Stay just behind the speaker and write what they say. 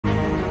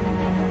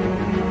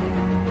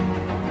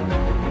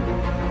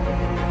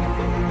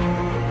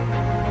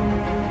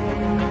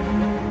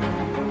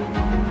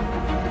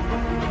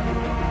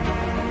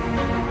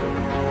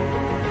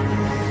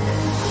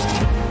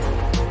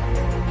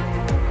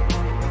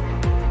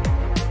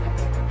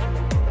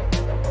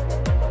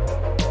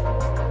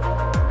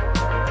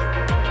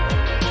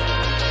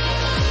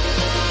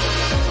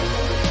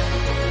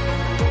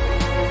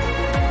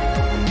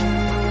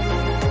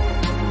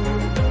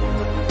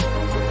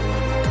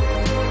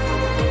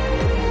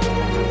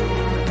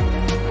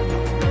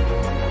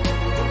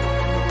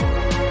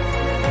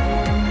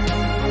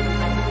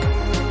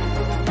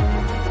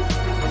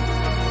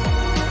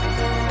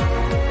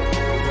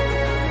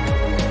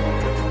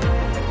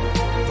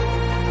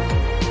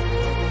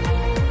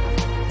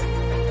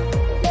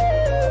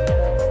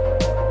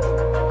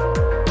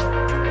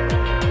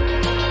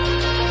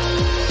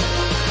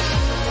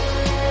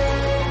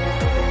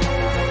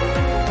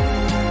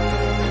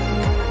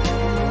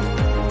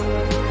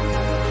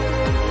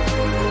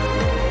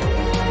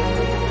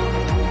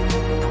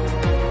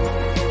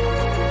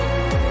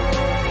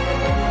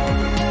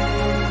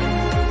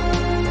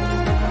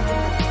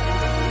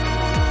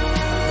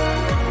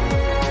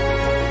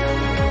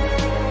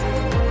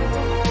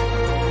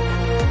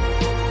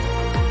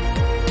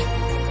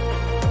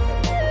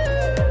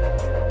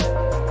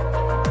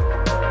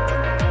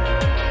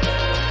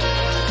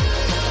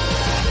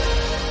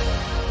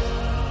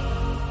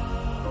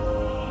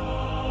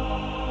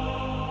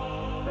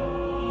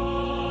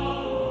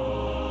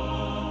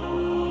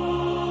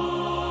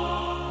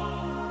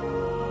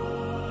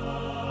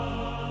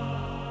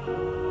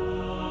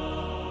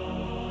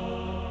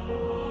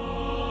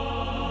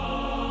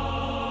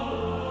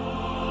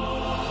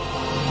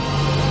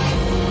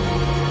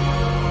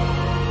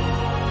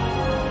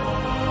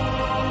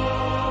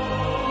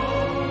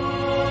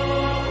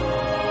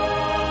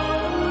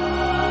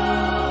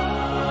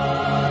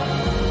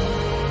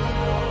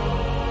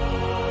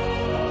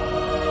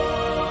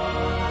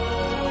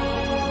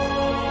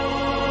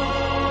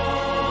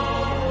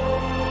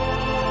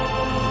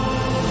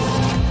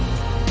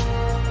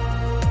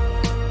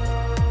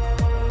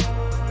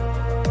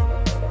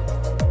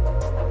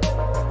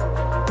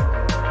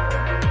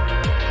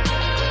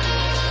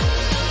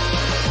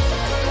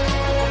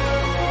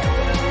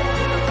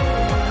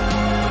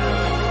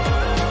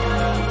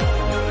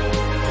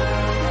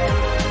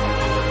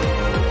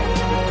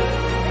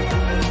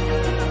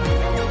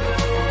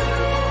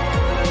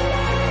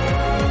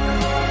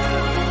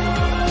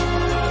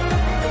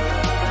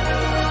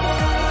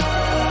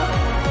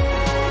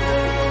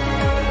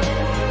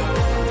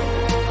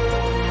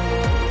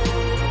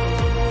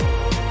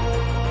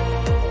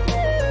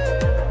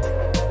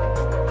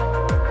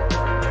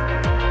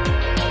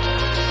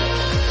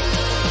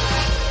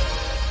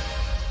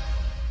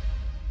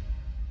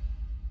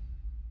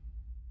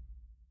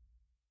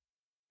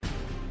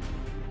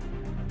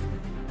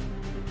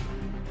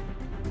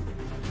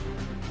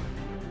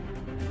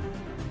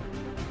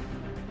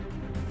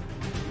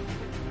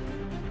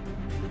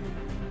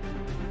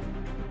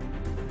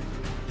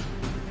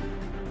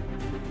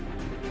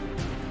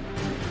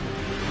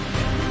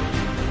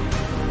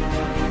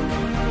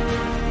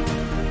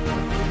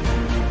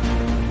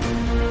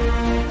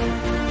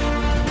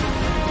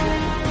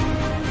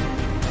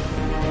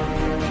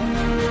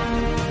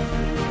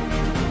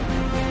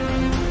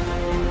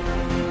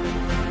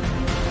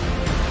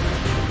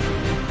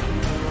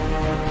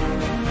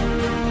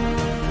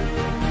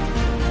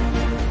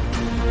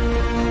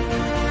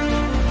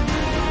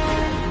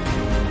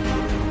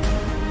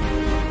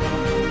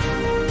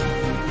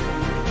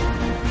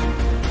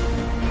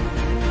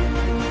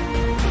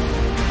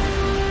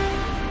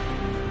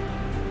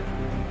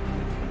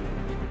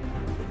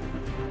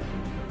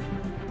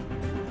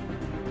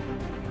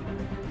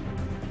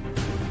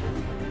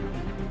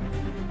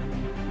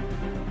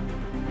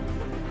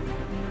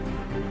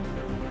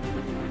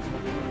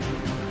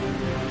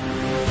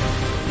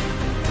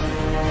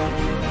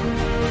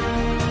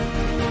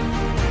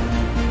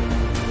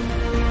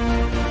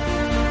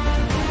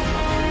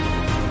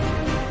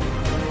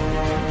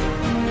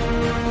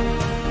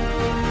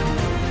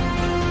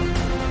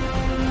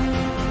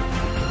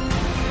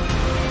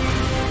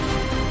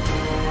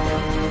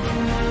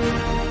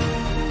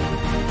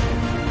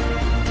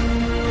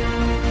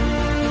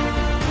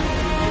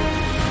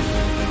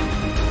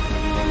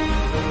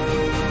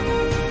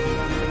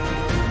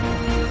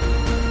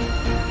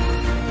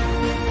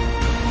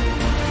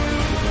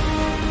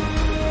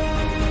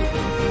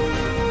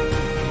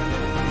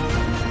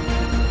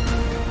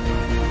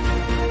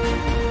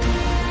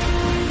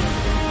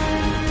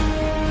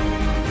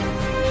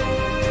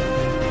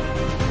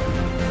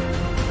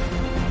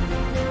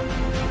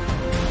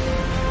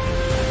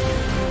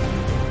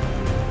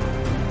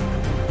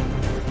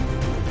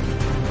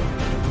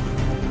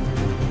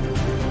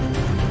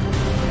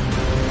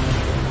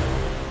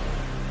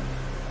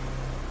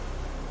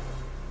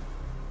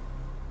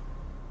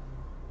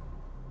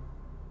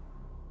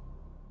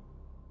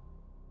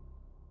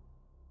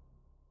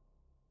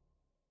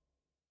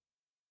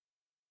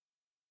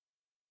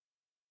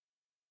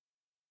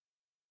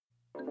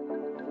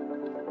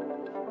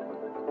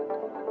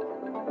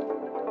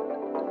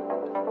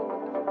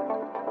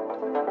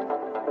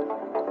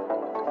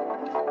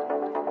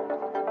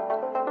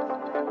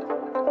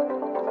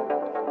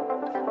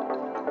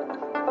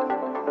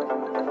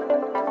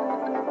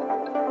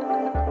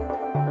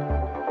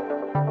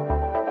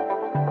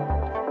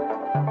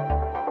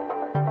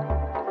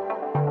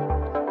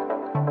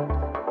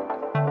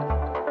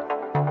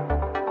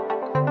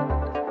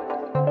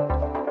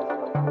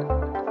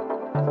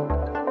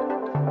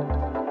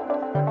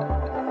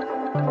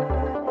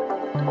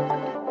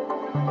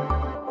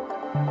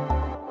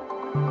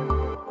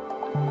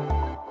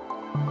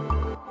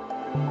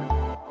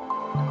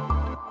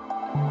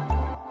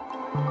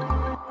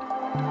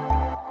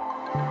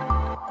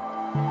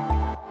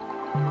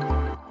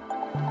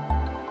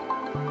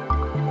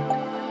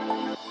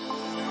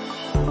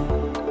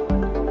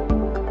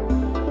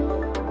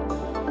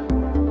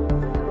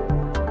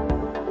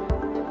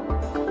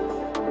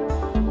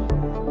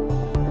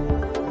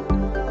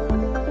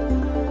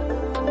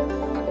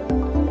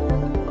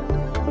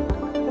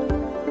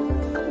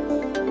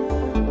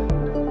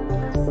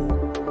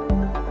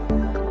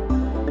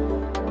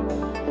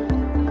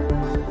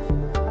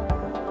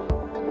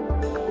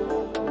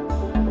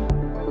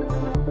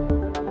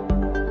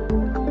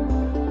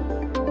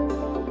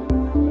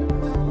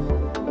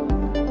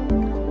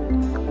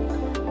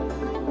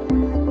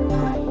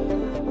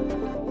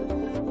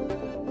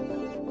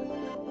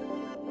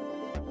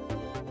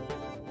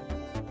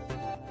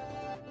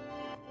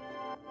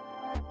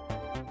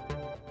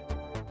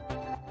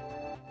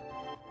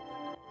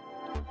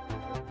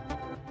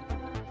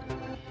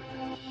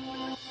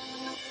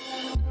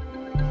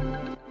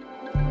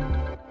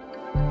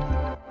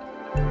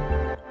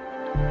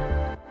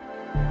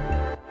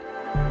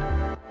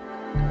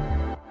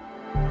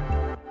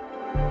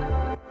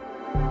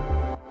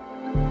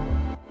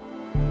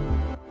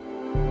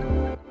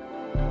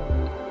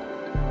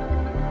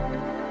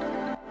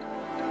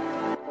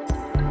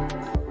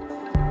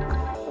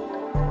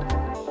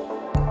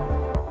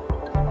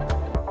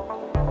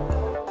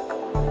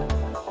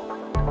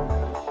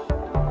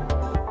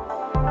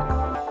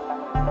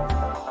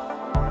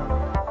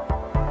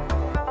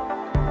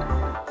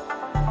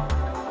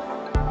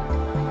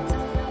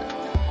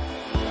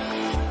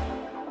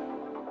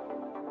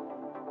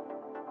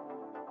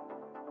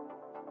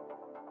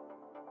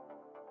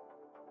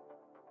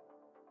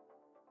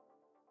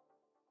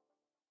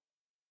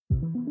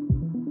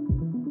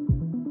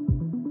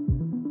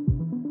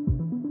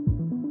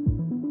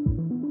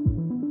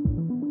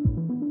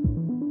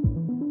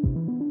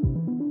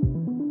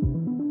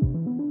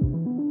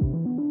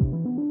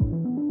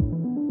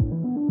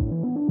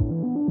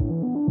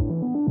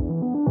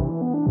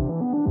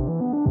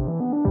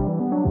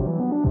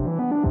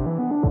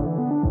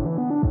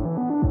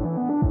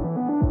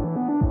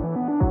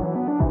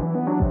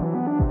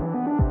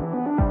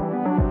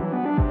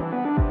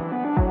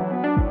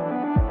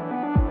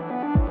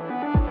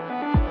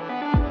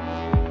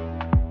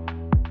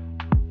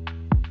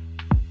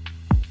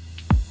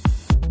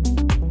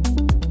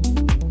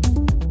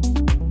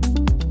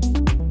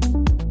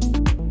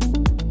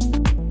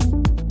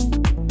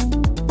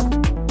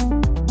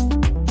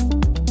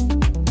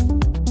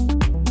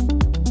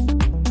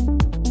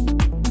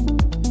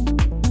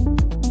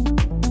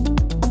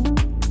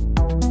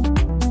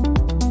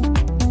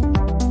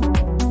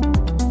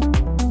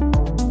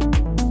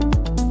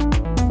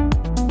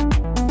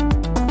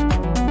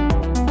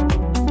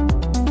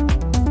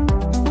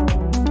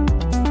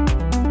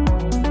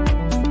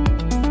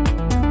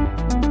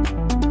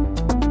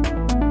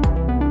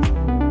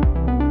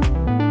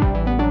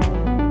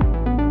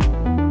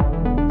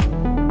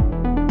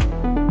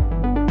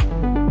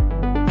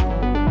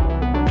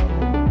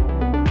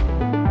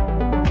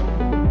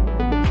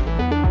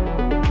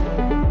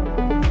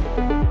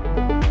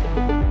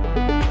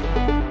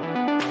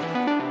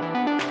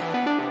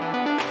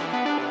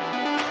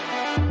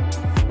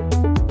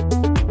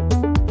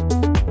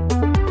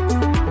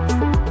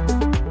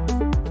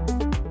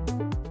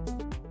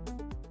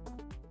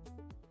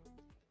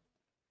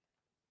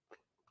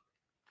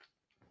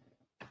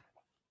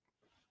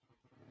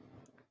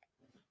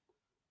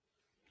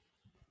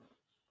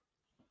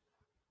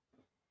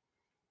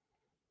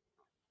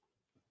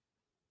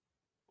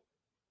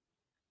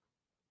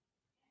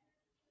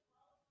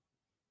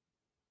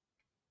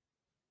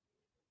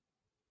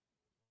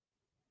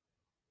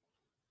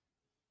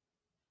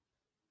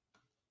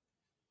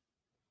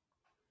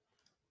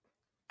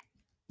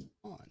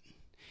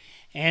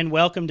And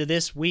welcome to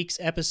this week's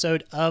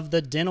episode of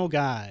The Dental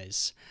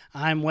Guys.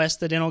 I'm Wes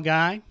the Dental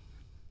Guy.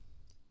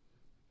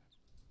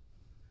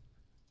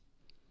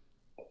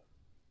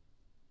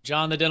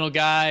 John the Dental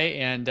Guy,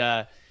 and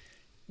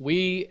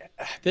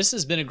this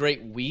has been a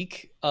great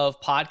week of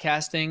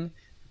podcasting,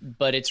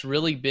 but it's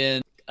really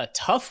been a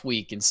tough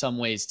week in some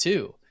ways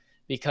too,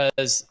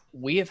 because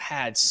we have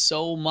had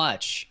so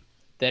much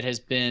that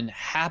has been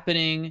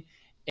happening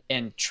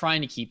and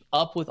trying to keep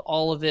up with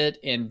all of it.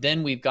 And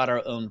then we've got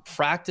our own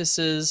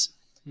practices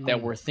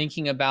that we're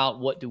thinking about.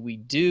 What do we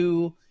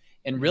do?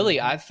 And really,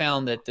 I've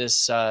found that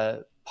this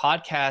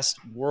podcast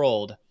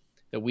world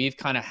that we've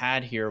kind of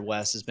had here,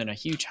 Wes, has been a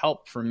huge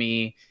help for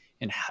me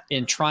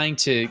in trying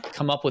to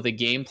come up with a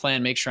game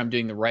plan, make sure I'm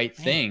doing the right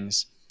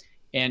things.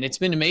 And it's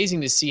been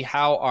amazing to see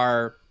how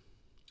our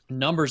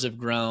numbers have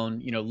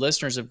grown,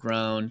 listeners have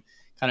grown,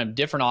 kind of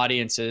different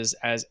audiences,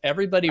 as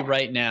everybody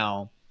right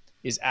now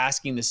is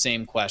asking the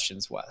same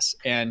questions, Wes.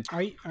 And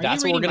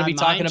that's what we're going to be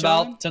talking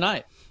about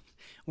tonight.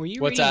 Were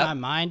you reading my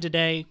mind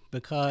today?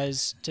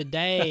 Because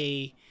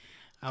today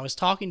I was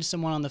talking to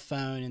someone on the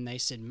phone and they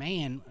said,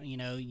 man,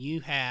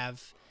 you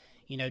have,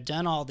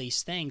 done all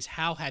these things.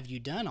 How have you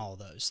done all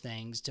those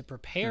things to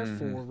prepare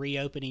for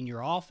reopening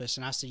your office?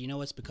 And I said,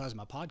 it's because of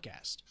my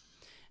podcast.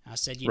 I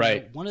said,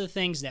 one of the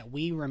things that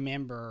we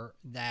remember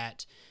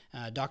that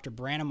Dr.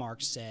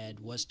 Brannemark said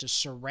was to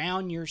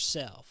surround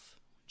yourself,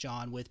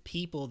 John, with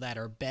people that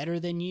are better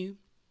than you,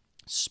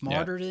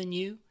 smarter than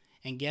you,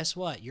 and guess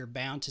what? You're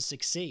bound to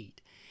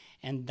succeed.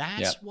 And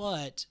that's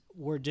what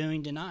we're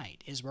doing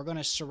tonight, is we're going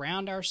to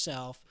surround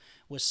ourselves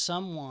with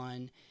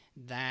someone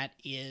that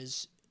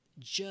is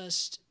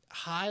just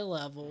high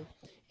level,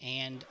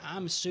 and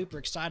I'm super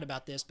excited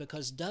about this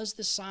because does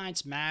the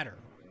science matter,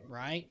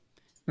 right?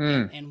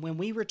 And when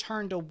we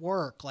return to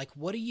work, like,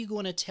 what are you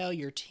going to tell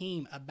your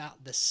team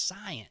about the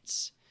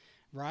science,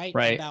 right?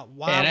 About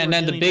why and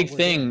then the big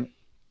thing,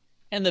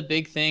 and the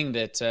big thing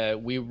that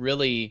we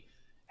really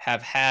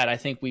have had, I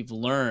think we've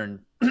learned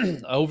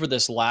over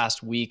this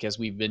last week as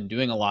we've been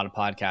doing a lot of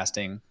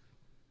podcasting,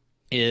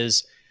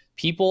 is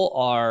people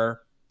are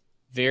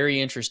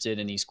very interested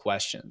in these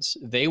questions.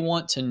 They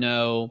want to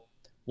know,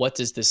 what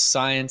does the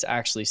science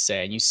actually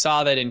say? And you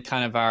saw that in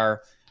kind of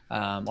our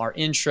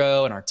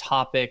intro and our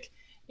topic.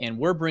 And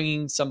we're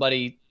bringing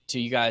somebody to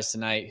you guys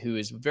tonight who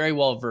is very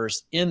well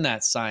versed in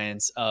that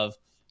science of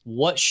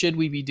what should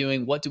we be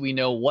doing? What do we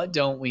know? What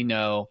don't we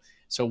know?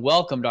 So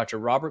welcome, Dr.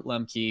 Robert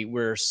Lemke.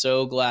 We're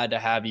so glad to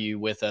have you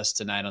with us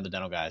tonight on the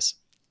Dental Guys.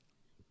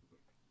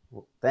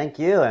 Well, thank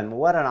you. And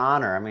what an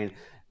honor. I mean,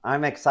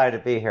 I'm excited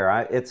to be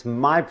here. It's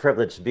my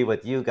privilege to be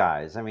with you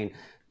guys. I mean,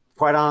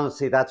 quite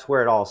honestly, that's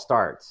where it all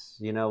starts,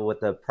 with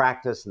the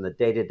practice and the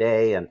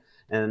day-to-day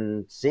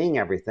and seeing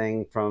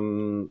everything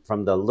from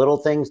the little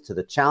things to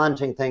the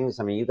challenging things.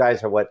 I mean, you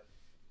guys are what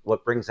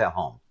brings it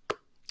home.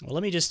 Well,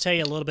 let me just tell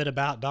you a little bit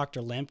about Dr.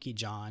 Lemke,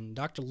 John.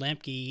 Dr.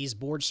 Lemke, he's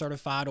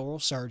board-certified oral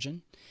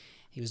surgeon.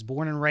 He was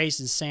born and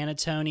raised in San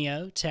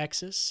Antonio,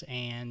 Texas,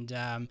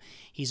 and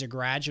he's a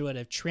graduate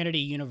of Trinity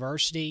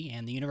University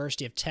and the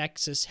University of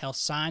Texas Health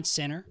Science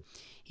Center.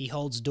 He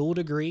holds dual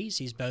degrees.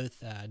 He's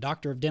both a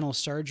doctor of dental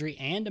surgery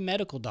and a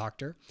medical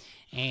doctor,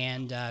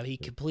 and he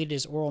completed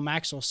his oral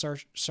maxillary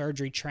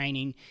surgery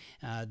training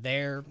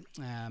there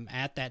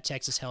at that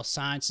Texas Health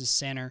Sciences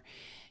Center.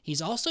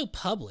 He's also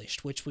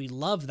published, which we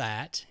love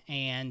that,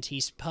 and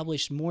he's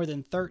published more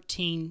than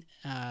 13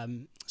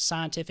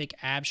 scientific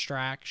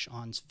abstracts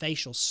on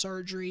facial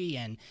surgery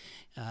and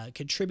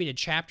contributed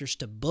chapters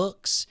to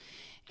books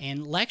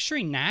and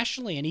lecturing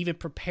nationally and even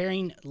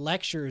preparing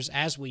lectures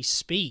as we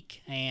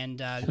speak.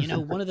 And,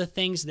 one of the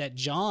things that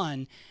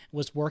John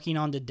was working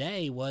on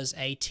today was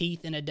a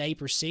teeth in a day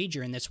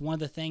procedure, and that's one of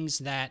the things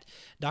that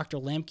Dr.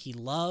 Lemke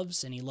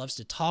loves and he loves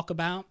to talk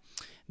about.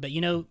 But,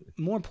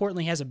 more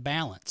importantly, he has a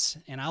balance,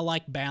 and I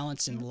like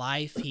balance in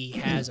life. He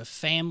has a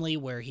family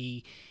where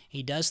he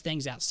does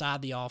things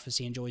outside the office.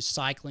 He enjoys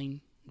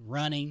cycling,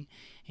 running,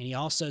 and he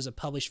also is a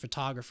published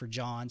photographer,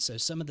 John. So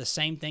some of the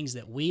same things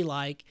that we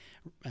like,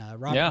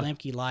 Robert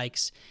Lemke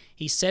likes.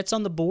 He sits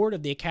on the board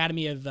of the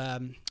Academy of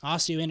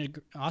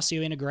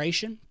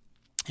Osseointegration,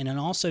 and then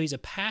also he's a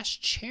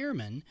past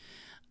chairman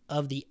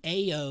of the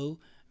AO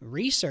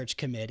Research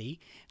Committee,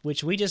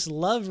 which we just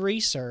love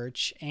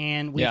research,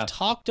 and we've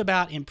talked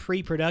about in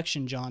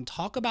pre-production. John,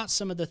 talk about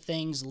some of the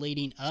things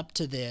leading up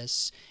to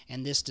this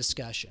and this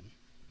discussion.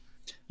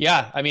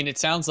 Yeah, I mean, it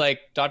sounds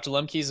like Dr.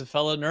 Lemke is a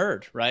fellow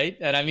nerd, right?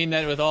 And I mean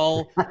that with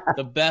all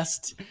the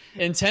best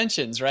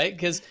intentions, right?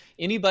 Because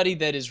anybody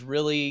that is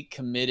really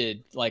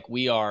committed, like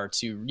we are,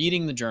 to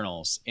reading the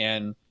journals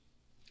and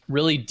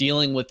really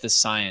dealing with the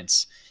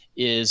science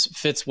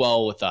fits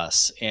well with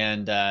us.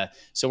 And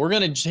so we're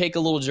going to take a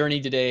little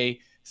journey today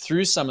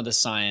through some of the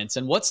science.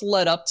 And what's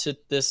led up to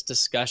this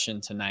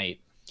discussion tonight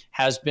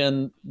has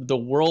been the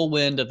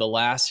whirlwind of the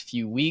last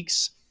few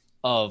weeks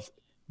of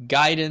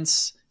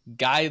guidance,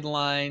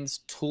 guidelines,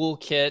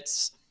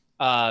 toolkits,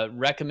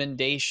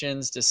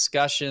 recommendations,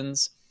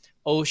 discussions,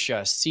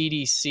 OSHA,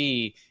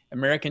 CDC,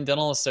 American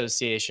Dental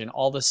Association,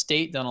 all the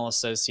state dental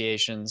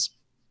associations.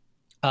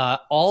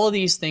 All of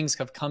these things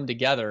have come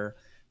together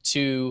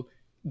to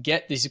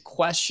get these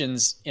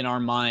questions in our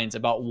minds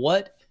about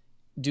what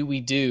do we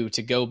do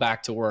to go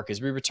back to work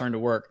as we return to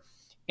work.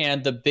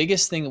 And the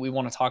biggest thing that we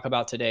want to talk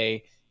about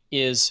today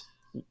is,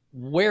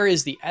 where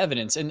is the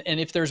evidence? And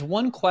if there's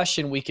one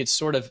question we could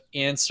sort of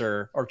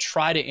answer or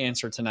try to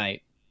answer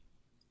tonight,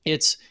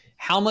 it's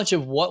how much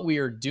of what we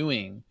are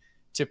doing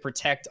to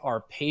protect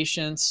our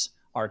patients,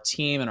 our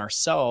team, and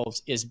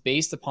ourselves is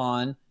based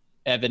upon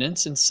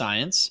evidence and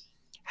science.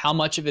 How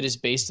much of it is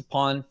based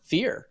upon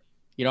fear?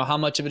 How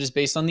much of it is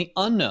based on the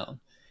unknown?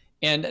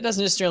 And that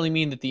doesn't necessarily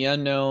mean that the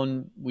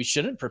unknown we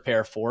shouldn't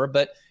prepare for,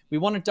 but we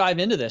want to dive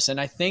into this. And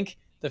I think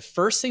the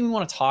first thing we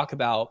want to talk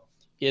about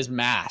is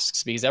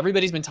masks, because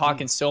everybody's been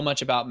talking so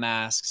much about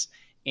masks.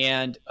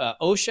 And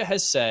OSHA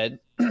has said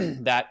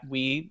that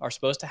we are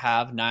supposed to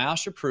have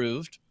NIOSH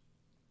approved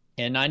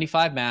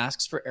N95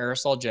 masks for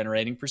aerosol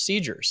generating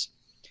procedures.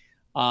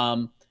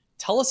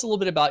 Tell us a little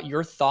bit about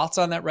your thoughts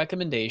on that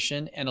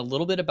recommendation and a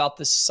little bit about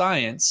the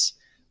science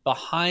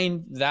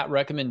behind that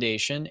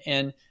recommendation.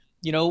 And,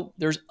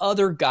 there's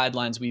other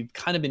guidelines we've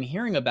kind of been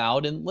hearing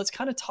about, and let's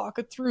kind of talk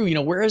it through.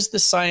 Where is the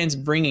science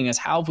bringing us?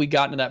 How have we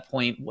gotten to that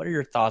point? What are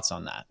your thoughts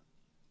on that?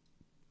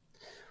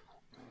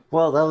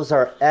 Well, those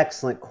are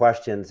excellent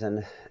questions,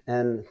 and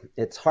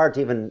it's hard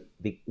to even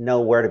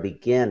know where to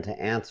begin to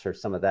answer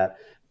some of that,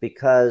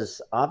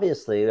 because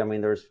obviously,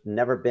 there's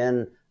never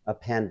been a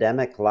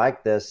pandemic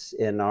like this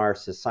in our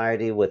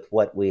society with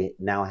what we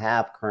now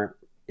have current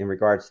in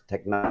regards to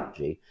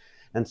technology.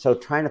 And so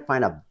trying to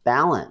find a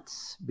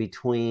balance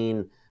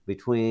between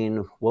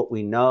what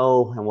we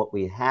know and what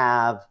we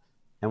have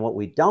and what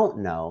we don't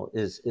know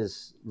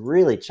is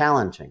really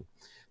challenging.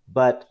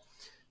 But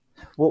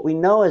what we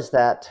know is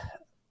that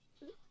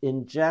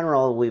in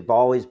general, we've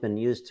always been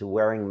used to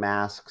wearing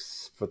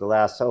masks for the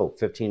last,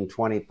 15,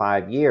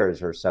 25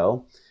 years or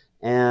so.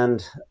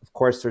 And of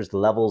course, there's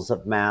levels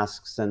of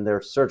masks and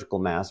there's surgical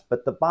masks.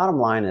 But the bottom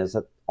line is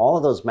that all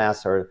of those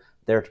masks are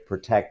there to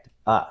protect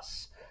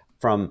us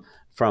from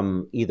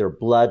either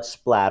blood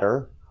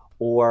splatter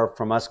or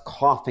from us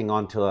coughing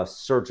onto a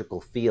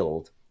surgical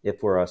field.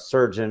 If we're a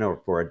surgeon or if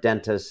we're a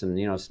dentist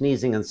and,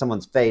 sneezing in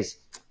someone's face,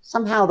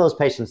 somehow those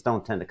patients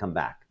don't tend to come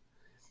back.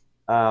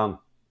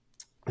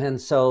 And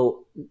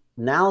so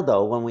now,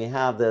 though, when we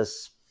have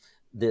this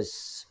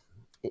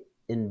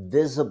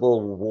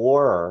invisible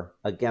war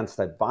against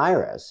a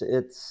virus,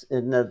 it's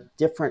in a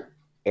different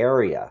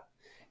area.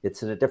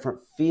 It's in a different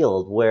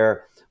field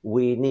where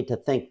we need to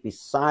think,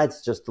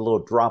 besides just a little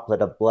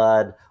droplet of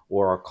blood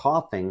or a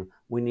coughing,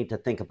 we need to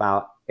think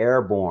about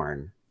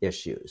airborne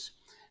issues.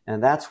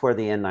 And that's where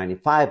the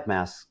N95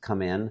 masks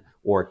come in,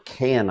 or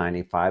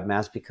KN95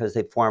 masks, because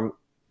they form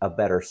a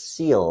better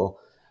seal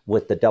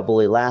with the double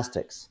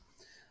elastics.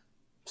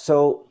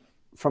 So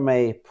from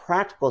a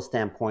practical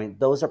standpoint,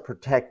 those are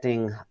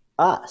protecting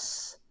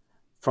us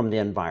from the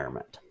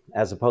environment,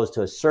 as opposed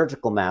to a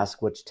surgical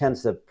mask, which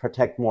tends to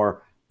protect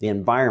more the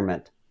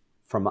environment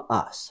from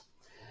us.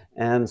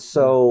 And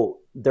so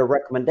their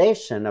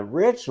recommendation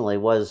originally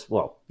was,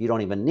 well, you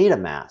don't even need a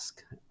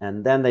mask.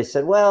 And then they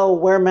said, well,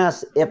 wear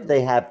masks if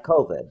they have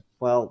COVID.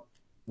 Well,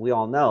 we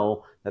all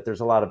know that there's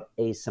a lot of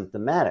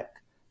asymptomatic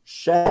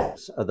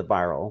sheddings of the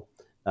viral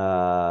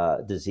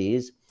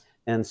disease.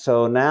 And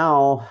so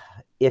now,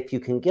 if you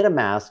can get a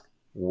mask,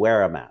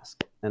 wear a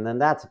mask. And then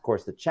that's, of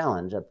course, the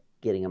challenge of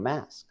getting a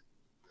mask.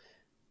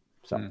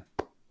 So,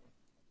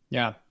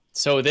 yeah.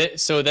 So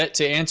that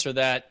to answer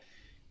that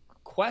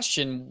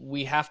question,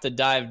 we have to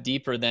dive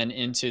deeper then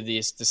into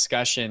this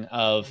discussion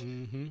of,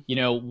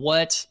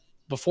 what,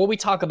 before we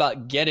talk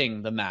about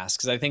getting the mask,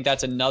 because I think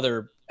that's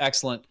another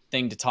excellent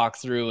thing to talk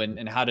through,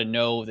 and how to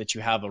know that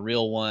you have a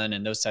real one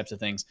and those types of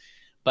things.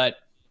 But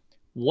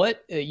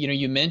what,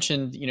 you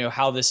mentioned,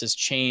 how this has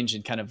changed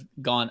and kind of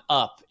gone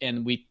up,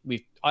 and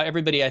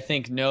everybody, I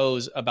think,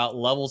 knows about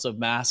levels of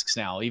masks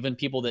now. Even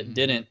people that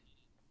didn't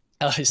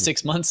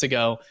 6 months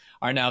ago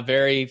are now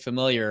very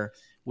familiar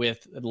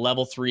with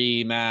level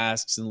 3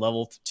 masks and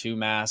level 2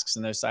 masks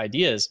and those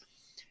ideas.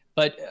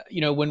 But,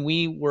 when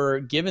we were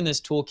given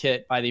this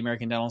toolkit by the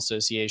American Dental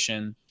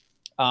Association,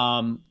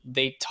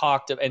 they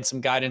talked, and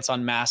some guidance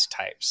on mask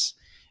types.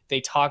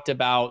 They talked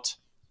about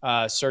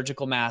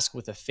surgical mask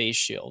with a face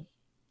shield.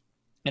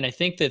 And I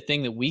think the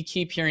thing that we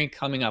keep hearing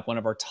coming up, one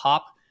of our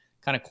top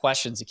kind of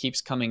questions that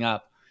keeps coming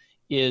up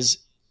is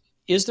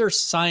there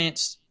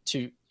science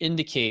to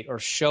indicate or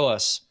show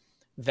us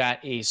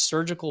that a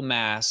surgical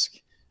mask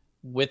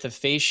with a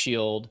face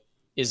shield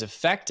is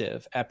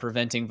effective at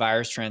preventing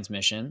virus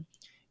transmission?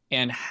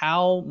 And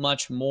how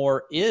much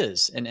more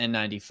is an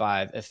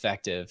N95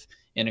 effective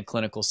in a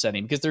clinical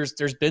setting? Because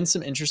there's been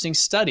some interesting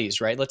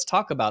studies, right? Let's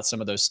talk about some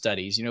of those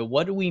studies.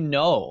 What do we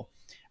know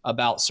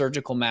about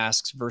surgical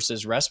masks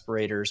versus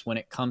respirators when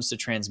it comes to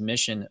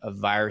transmission of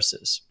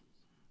viruses?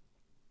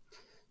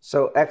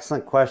 So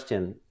excellent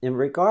question. In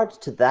regards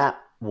to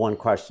that one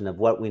question of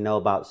what we know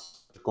about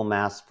surgical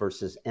masks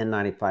versus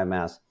N95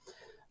 masks,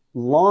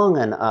 Long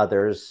and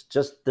others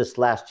just this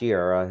last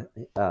year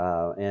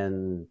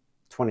in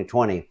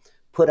 2020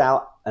 put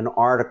out an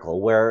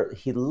article where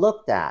he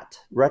looked at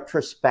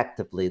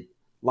retrospectively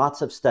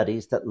lots of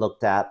studies that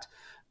looked at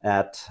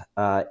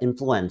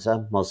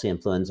influenza, mostly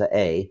influenza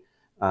A,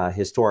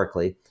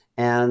 historically,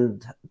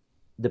 and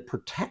the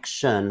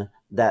protection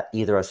that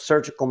either a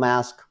surgical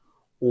mask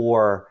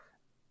or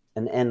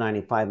an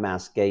N95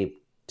 mask gave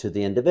to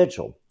the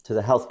individual, to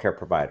the healthcare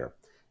provider.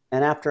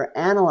 And after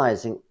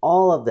analyzing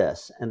all of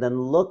this and then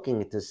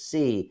looking to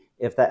see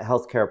if that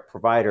healthcare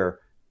provider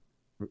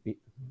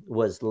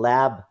was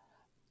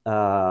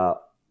by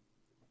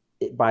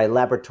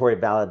laboratory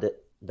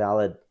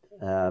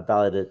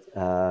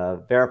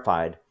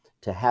verified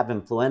to have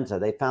influenza,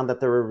 they found that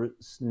there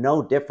was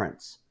no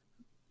difference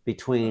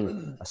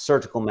between a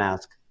surgical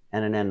mask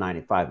and an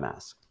N95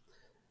 mask.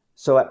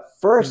 So at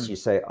first you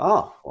say,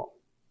 oh, well,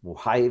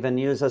 why even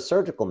use a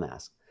surgical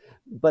mask?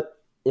 But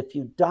if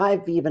you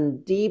dive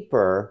even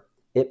deeper,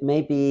 it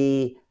may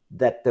be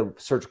that the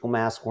surgical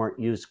masks weren't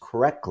used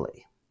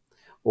correctly,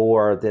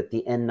 or that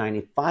the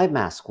N95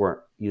 masks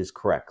weren't used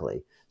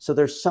correctly. So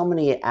there's so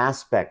many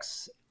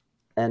aspects,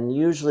 and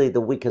usually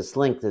the weakest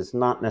link is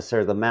not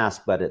necessarily the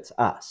mask, but it's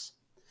us.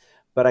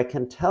 But I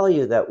can tell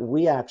you that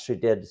we actually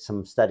did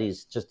some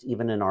studies just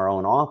even in our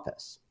own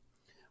office.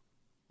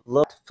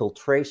 Looked at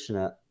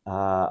filtration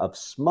of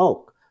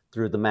smoke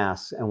through the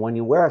mask. And when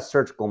you wear a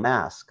surgical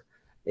mask,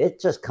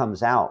 it just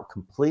comes out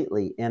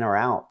completely in or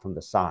out from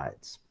the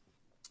sides.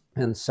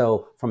 And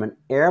so from an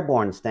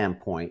airborne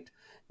standpoint,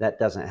 that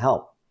doesn't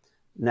help.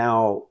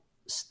 Now,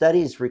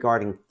 studies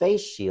regarding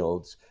face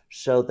shields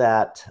show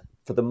that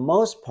for the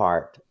most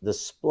part, the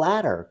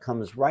splatter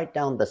comes right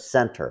down the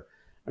center.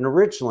 And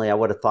originally I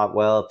would have thought,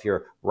 well, if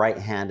you're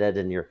right-handed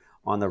and you're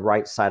on the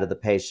right side of the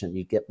patient,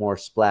 you get more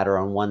splatter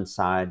on one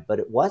side, but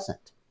it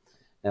wasn't.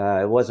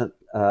 It wasn't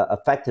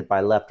affected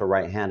by left or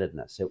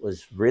right-handedness. It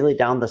was really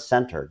down the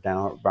center,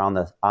 down around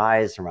the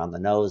eyes, around the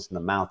nose, and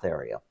the mouth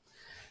area.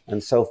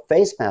 And so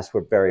face masks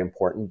were very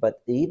important,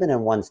 but even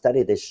in one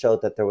study, they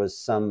showed that there was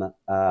some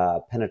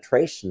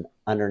penetration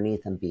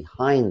underneath and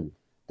behind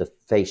the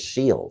face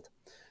shield.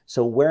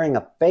 So wearing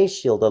a face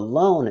shield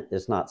alone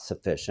is not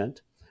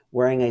sufficient.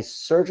 Wearing a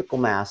surgical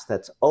mask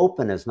that's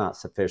open is not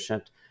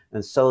sufficient.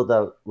 And so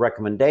the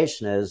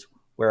recommendation is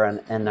wear an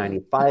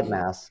N95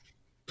 mask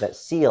that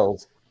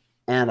seals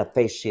and a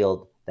face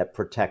shield that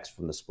protects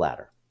from the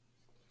splatter.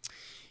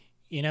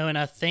 You know, and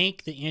I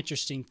think the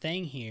interesting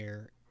thing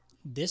here,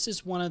 this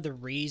is one of the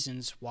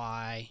reasons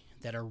why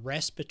that a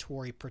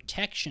respiratory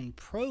protection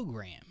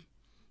program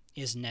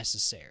is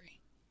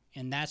necessary.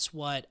 And that's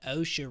what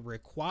OSHA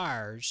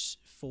requires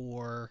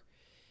for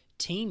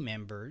team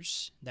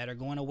members that are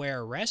going to wear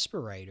a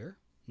respirator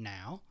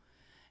now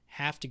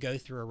have to go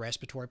through a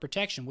respiratory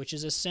protection, which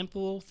is a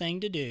simple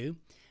thing to do.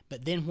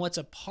 But then what's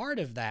a part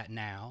of that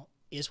now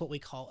is what we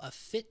call a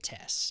fit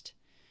test,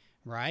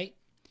 right?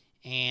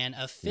 And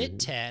a fit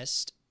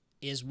test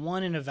is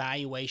an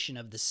evaluation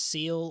of the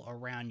seal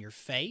around your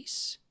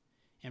face.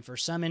 And for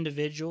some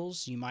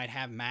individuals, you might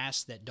have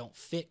masks that don't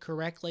fit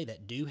correctly,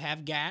 that do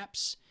have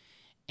gaps.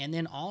 And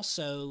then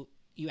also,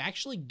 you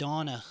actually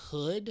don a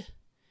hood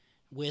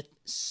with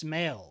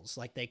smells,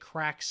 like they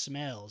crack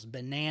smells,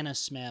 banana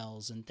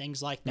smells, and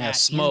things like that. Yeah,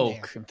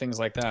 smoke and things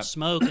like that.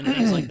 Smoke and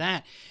things like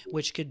that,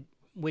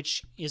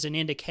 which is an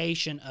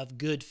indication of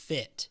good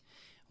fit.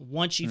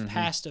 Once you've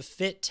passed a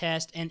fit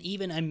test and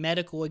even a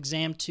medical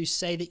exam to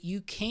say that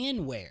you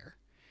can wear,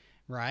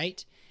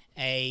 right,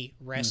 a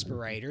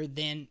respirator,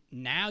 then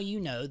now you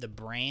know the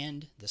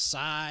brand, the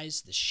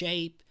size, the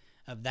shape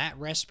of that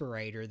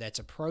respirator that's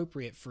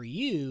appropriate for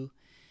you.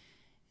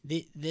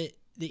 The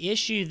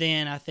issue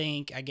then,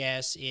 I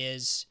guess,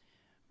 is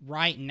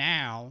right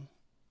now,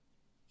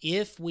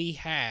 if we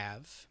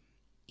have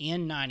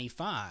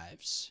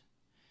N95s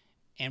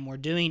and we're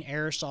doing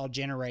aerosol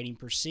generating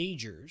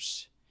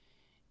procedures,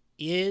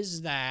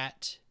 is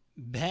that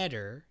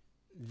better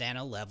than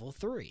a level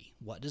 3?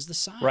 What does the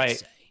science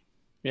say?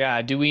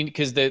 Yeah,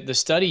 because the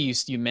study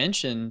you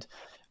mentioned,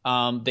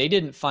 they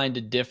didn't find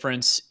a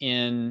difference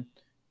in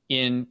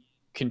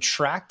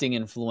contracting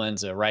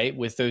influenza, right?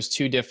 With those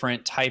two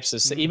different types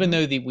of, even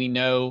though we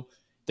know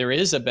there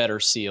is a better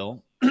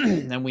seal,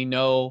 and we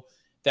know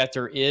that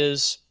there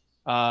is,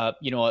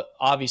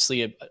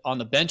 obviously on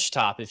the bench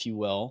top, if you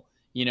will,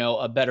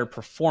 a better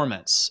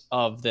performance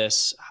of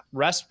this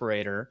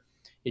respirator.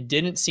 It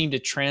didn't seem to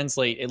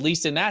translate, at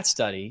least in that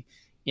study,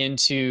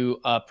 into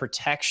a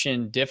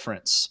protection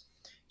difference.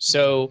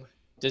 So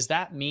does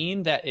that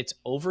mean that it's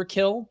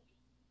overkill?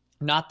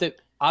 Not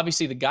that,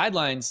 obviously the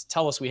guidelines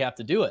tell us we have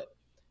to do it.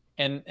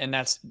 And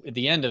that's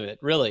the end of it,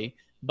 really.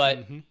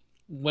 But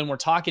when we're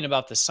talking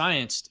about the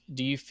science,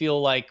 do you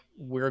feel like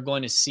we're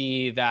going to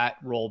see that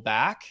roll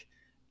back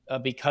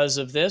because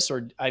of this?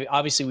 Or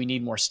obviously we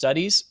need more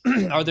studies.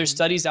 Are there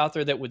studies out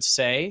there that would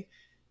say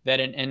that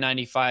an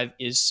N95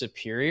 is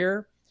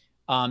superior,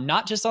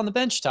 not just on the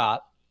benchtop,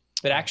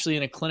 but actually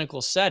in a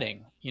clinical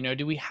setting?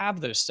 Do we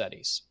have those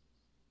studies?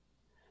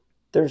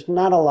 There's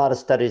not a lot of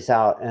studies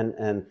out,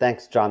 and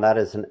thanks, John. That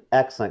is an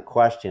excellent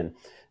question,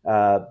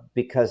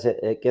 because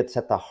it gets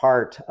at the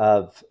heart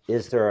of,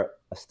 is there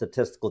a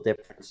statistical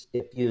difference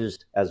if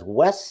used, as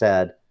Wes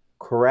said,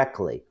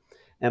 correctly?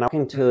 And I'm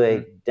talking to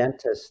a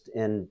dentist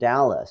in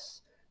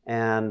Dallas,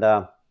 and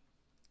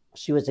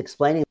she was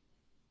explaining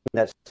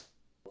that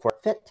for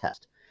a fit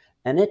test,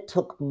 and it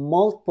took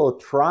multiple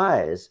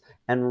tries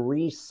and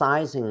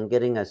resizing and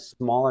getting a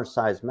smaller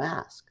size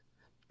mask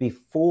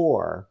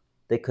before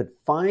they could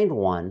find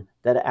one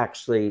that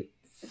actually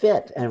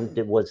fit and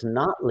it was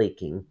not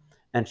leaking.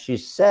 And she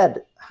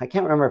said, I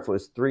can't remember if it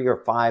was 3 or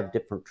 5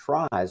 different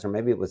tries, or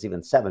maybe it was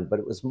even 7, but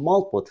it was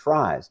multiple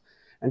tries.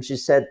 And she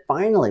said,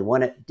 finally,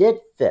 when it did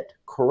fit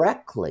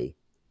correctly,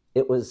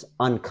 it was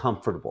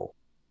uncomfortable.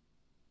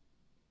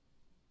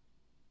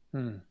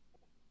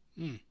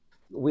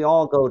 We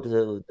all go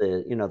to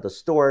the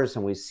stores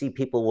and we see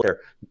people with their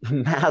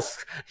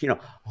masks,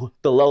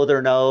 below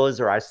their nose,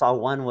 or I saw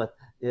one with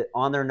it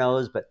on their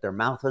nose, but their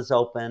mouth was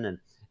open.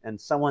 And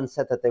someone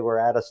said that they were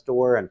at a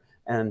store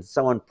and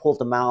someone pulled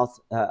the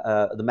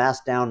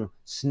mask down,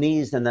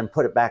 sneezed, and then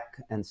put it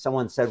back. And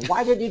someone said,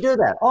 "Why did you do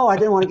that?" "Oh, I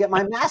didn't want to get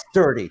my mask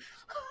dirty."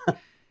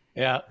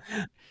 Yeah.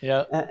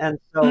 And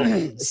so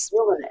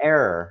human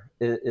error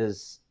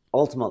is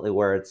ultimately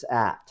where it's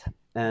at.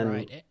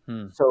 And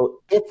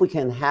so if we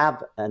can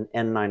have an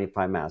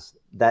N95 mask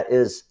that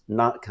is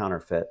not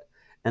counterfeit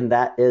and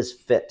that is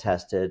fit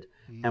tested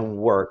and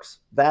works,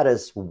 that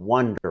is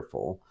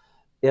wonderful.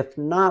 If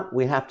not,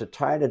 we have to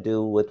try to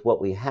do with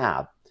what we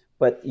have.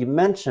 But you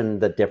mentioned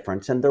the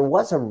difference, and there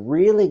was a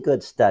really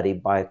good study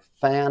by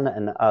Fan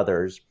and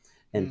others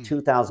in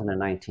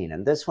 2019,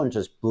 and this one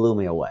just blew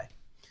me away.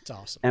 It's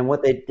awesome. And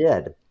what they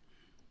did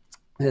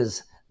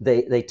is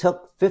they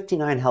took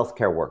 59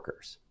 healthcare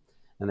workers,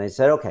 and they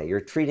said, okay,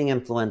 you're treating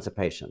influenza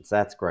patients.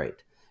 That's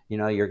great.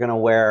 You're going to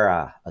wear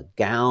a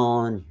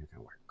gown, you're going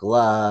to wear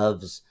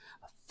gloves,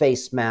 a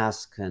face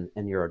mask,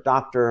 and you're a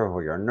doctor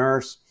or you're a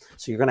nurse.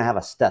 So you're going to have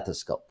a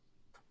stethoscope.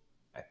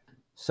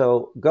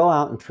 So go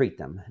out and treat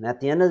them. And at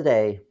the end of the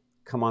day,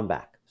 come on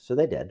back. So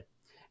they did.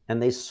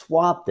 And they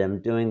swabbed them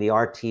doing the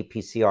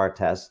RT-PCR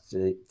test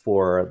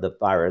for the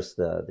virus,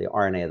 the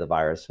RNA of the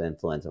virus, the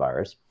influenza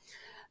virus.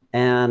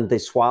 And they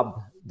swabbed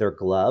their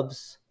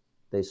gloves.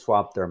 They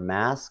swabbed their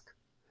mask.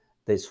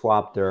 They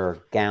swabbed their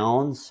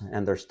gowns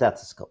and their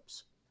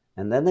stethoscopes.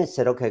 And then they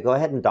said, okay, go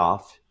ahead and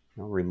doff,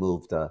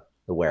 remove the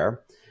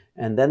wear.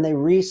 And then they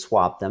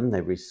re-swabbed them.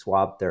 They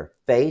re-swabbed their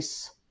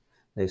face.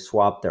 They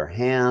swabbed their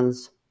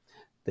hands.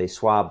 They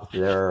swabbed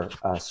their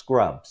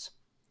scrubs.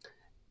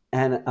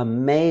 And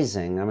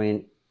amazing,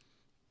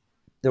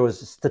 there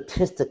was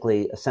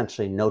statistically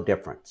essentially no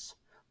difference.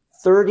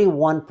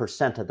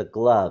 31% of the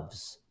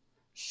gloves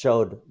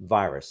showed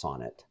virus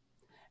on it.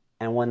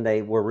 And when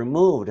they were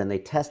removed and they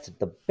tested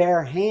the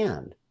bare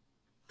hand,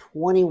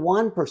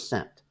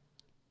 21%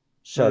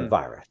 showed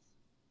virus.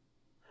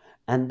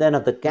 And then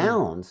of the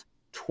gowns,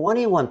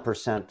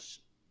 21%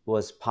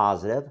 was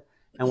positive.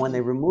 And when they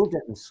removed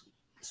it and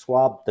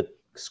swabbed the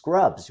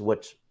scrubs,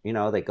 which,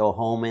 they go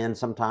home in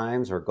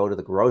sometimes or go to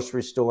the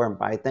grocery store and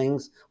buy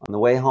things on the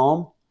way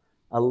home,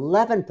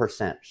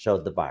 11%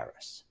 showed the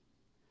virus.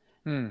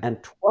 And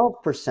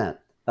 12%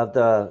 of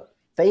the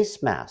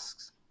face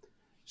masks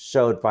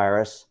showed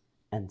virus,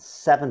 and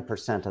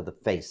 7% of the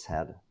face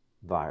had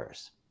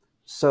virus.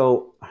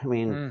 So,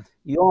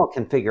 you all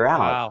can figure out.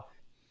 Wow.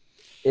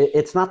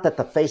 It's not that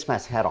the face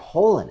mask had a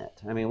hole in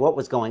it. What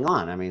was going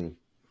on?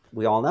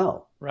 We all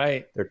know.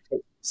 Right.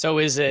 So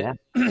is it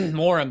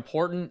more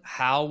important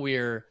how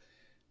we're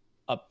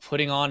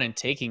putting on and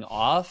taking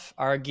off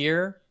our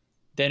gear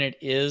than it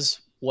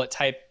is what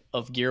type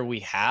of gear we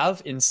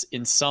have in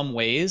some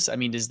ways?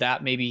 Does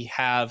that maybe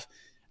have,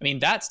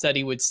 that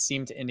study would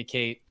seem to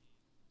indicate,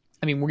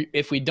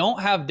 if we don't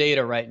have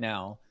data right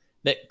now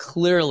that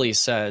clearly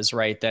says,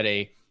 right, that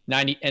a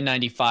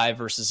N95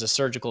 versus a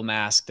surgical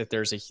mask, that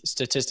there's a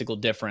statistical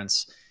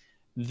difference.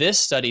 This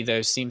study,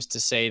 though, seems to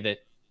say that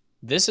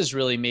this is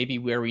really maybe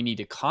where we need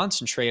to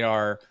concentrate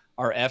our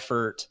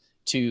effort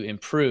to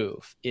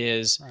improve,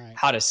 is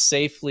how to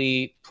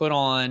safely put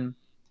on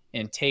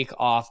and take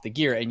off the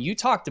gear. And you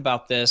talked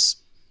about this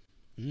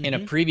in a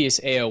previous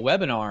AO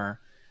webinar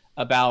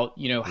about,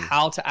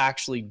 how to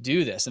actually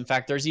do this. In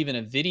fact, there's even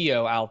a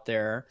video out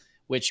there,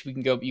 which you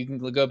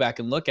can go back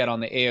and look at on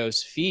the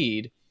AO's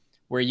feed,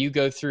 where you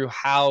go through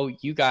how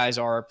you guys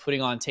are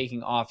putting on,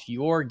 taking off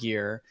your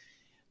gear.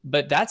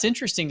 But that's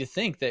interesting to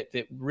think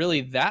that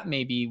really that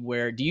may be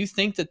where, do you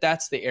think that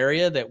that's the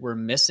area that we're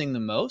missing the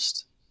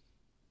most?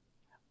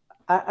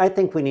 I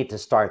think we need to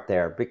start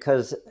there,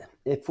 because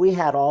if we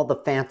had all the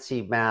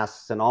fancy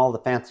masks and all the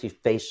fancy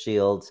face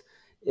shields,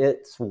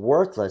 it's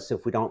worthless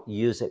if we don't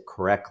use it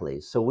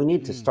correctly. So we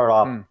need to start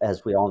off,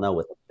 as we all know,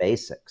 with the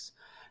basics.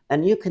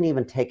 And you can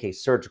even take a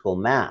surgical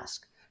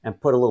mask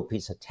and put a little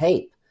piece of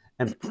tape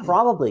and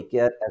probably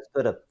get as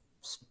good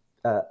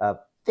a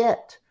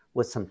fit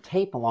with some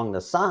tape along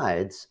the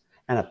sides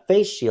and a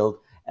face shield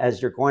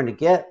as you're going to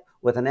get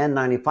with an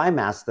N95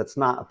 mask that's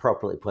not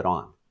appropriately put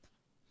on.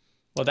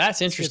 Well,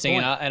 that's interesting.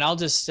 And I'll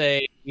just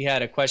say, we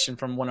had a question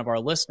from one of our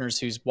listeners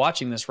who's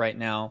watching this right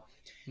now,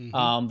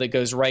 that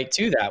goes right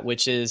to that,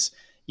 which is,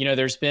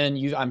 there's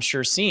been, I'm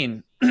sure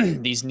seen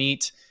these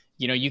neat,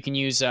 you can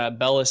use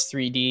Bellis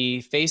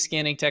 3D face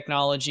scanning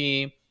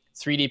technology,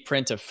 3D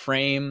print a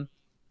frame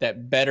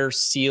that better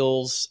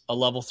seals a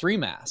level 3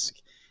 mask.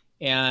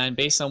 And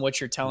based on what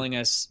you're telling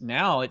us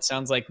now, it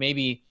sounds like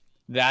maybe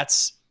that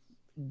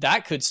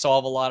could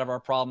solve a lot of our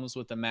problems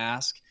with the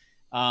mask.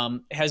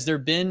 Has there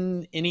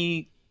been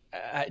any,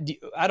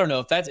 I don't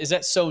know if is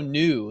that so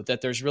new that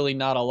there's really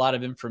not a lot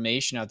of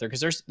information out there?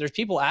 Because there's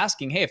people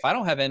asking, hey, if I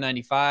don't have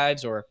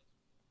N95s or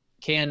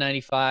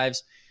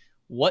KN95s,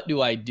 what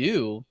do I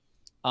do?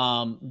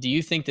 Do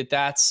you think that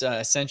that's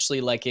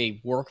essentially like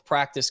a work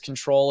practice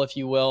control, if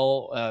you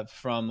will,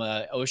 from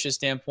a OSHA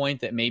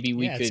standpoint, that maybe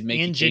we could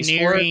make a case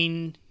for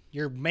it?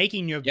 You're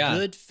making your Yeah.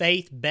 good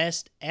faith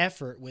best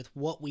effort with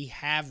what we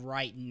have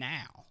right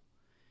now.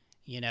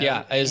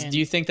 Yeah. Do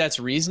you think that's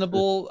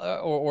reasonable,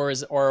 or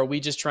are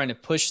we just trying to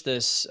push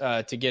this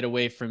to get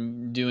away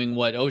from doing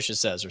what OSHA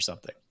says or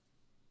something?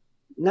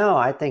 No,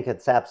 I think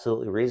it's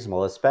absolutely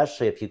reasonable,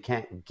 especially if you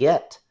can't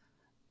get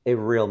a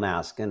real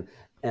mask.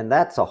 And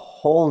that's a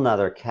whole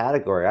nother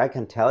category. I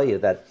can tell you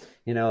that,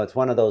 it's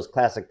one of those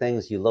classic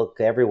things. You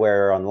look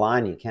everywhere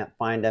online, you can't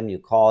find them. You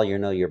call,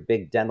 your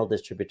big dental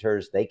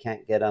distributors, they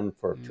can't get them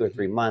for 2 or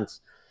 3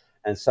 months.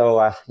 And so,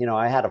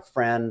 I had a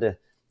friend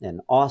in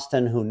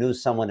Austin who knew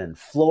someone in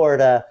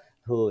Florida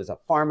who is a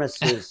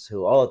pharmacist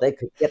who, they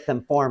could get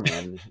them for me.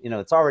 And,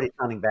 it's already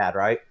sounding bad,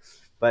 right?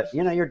 But,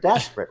 you're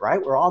desperate,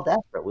 right? We're all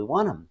desperate. We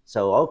want them.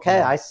 So,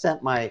 okay, I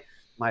sent my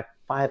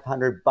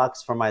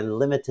 $500 for my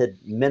limited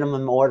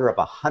minimum order of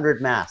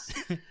 100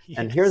 masks. Yes.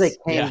 And here they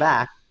came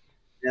back.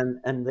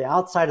 And the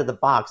outside of the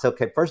box,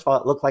 okay, first of all,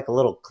 it looked like a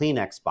little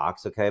Kleenex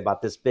box, okay,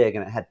 about this big,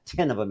 and it had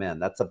 10 of them in.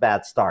 That's a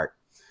bad start.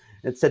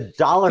 It said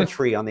Dollar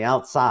Tree on the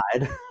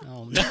outside.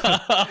 Oh, no.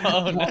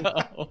 Oh,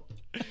 no.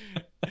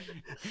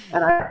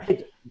 And I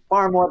paid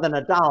far more than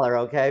 $1,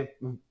 okay,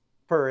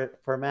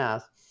 per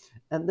mask.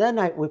 And then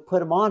we put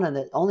them on, and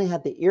it only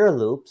had the ear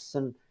loops.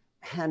 And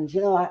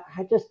I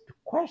just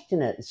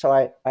questioned it. So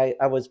I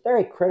was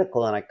very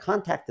critical, and I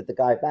contacted the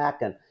guy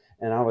back, and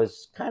I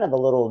was kind of a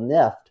little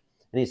niffed.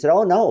 And he said,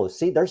 oh, no,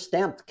 see, they're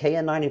stamped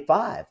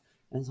KN95.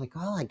 And it's like,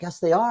 oh, I guess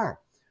they are.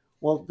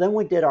 Well, then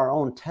we did our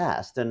own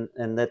test, and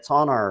that's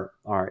on our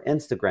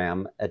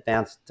Instagram,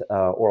 Advanced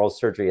Oral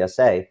Surgery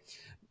SA,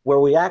 where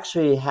we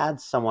actually had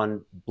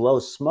someone blow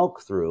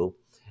smoke through,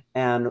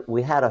 and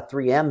we had a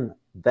 3M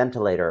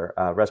ventilator,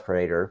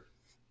 respirator.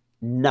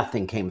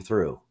 Nothing came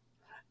through.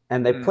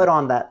 And they put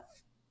on that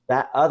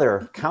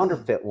other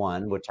counterfeit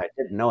one, which I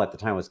didn't know at the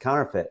time was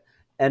counterfeit,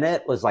 and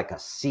it was like a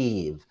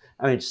sieve.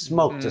 I mean,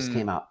 smoke just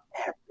came out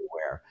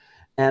everywhere.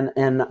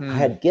 And I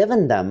had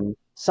given them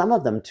some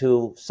of them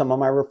to some of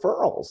my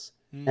referrals.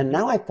 And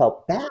now I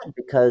felt bad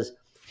because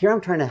here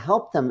I'm trying to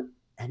help them,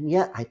 and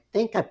yet I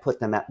think I put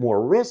them at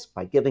more risk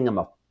by giving them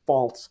a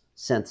false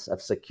sense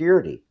of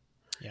security.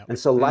 Yep. And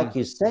so, like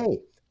you say,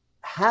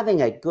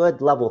 having a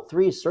good level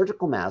 3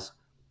 surgical mask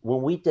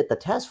when we did the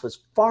test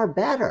was far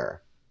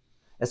better,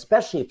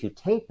 especially if you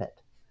tape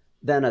it,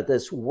 than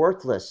this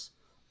worthless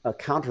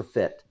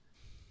counterfeit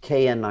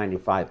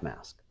KN95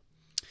 mask.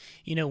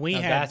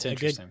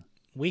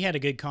 We had a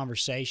good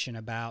conversation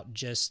about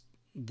just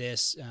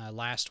this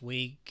last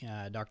week,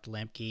 Dr.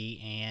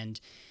 Lemke, and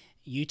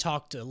you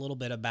talked a little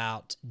bit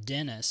about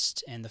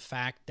dentists and the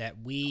fact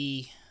that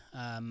we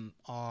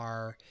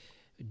are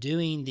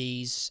doing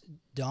these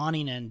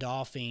donning and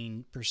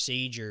doffing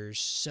procedures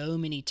so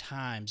many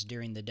times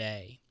during the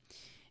day.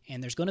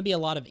 And there's going to be a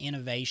lot of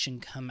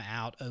innovation come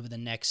out over the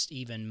next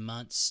even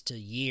months to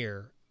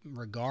year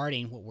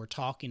regarding what we're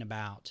talking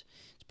about.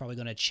 It's probably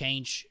going to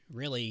change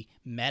really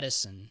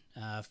medicine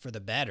for the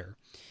better.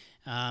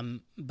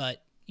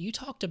 But you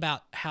talked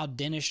about how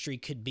dentistry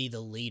could be the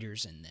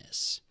leaders in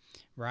this,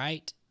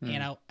 right?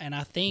 And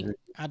I think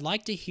I'd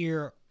like to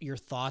hear your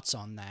thoughts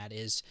on that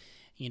is,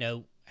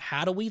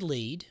 how do we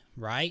lead,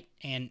 right?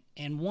 And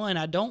one,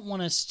 I don't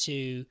want us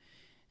to,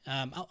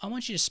 I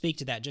want you to speak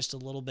to that just a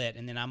little bit,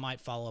 and then I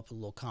might follow up with a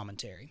little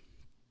commentary.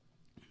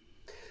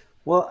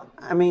 Well,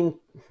 I mean,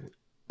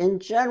 in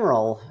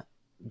general,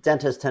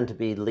 dentists tend to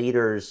be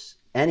leaders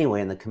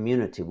anyway in the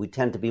community. We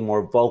tend to be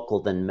more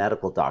vocal than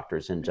medical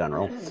doctors in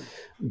general.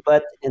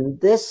 But in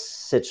this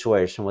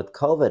situation with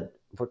COVID,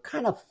 we're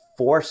kind of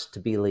forced to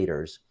be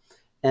leaders.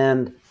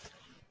 And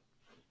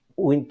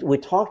we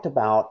talked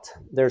about,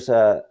 there's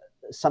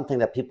something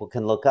that people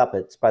can look up.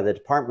 It's by the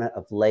Department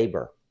of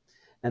Labor.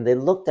 And they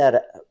looked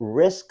at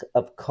risk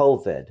of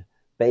COVID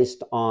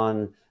based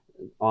on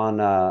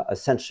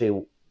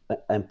essentially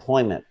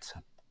employment,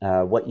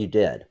 what you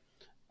did.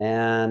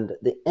 And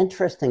the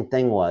interesting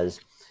thing was,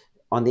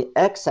 on the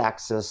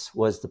x-axis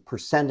was the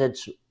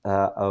percentage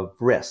of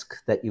risk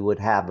that you would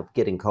have of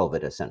getting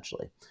COVID,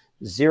 essentially,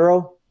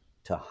 0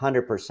 to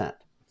 100%.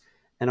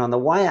 And on the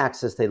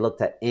y-axis, they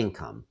looked at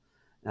income,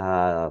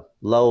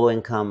 low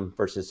income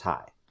versus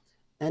high.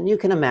 And you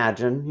can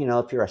imagine,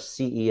 if you're a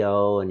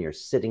CEO and you're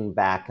sitting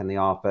back in the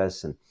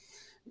office and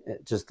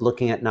just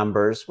looking at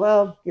numbers,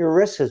 well, your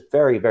risk is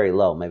very, very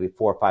low, maybe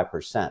 4 or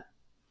 5%,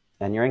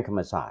 and your income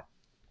is high.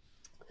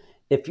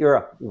 If you're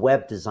a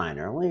web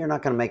designer, well, you're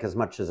not going to make as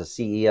much as a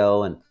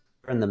CEO, and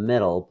they're in the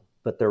middle,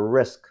 but their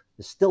risk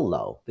is still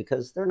low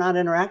because they're not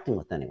interacting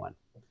with anyone.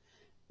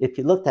 If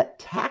you looked at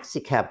taxi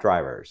cab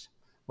drivers,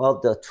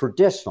 well, the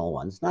traditional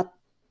ones, not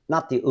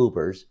the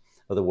Ubers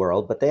of the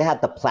world, but they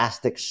had the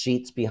plastic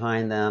sheets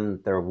behind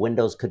them. Their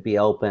windows could be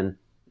open.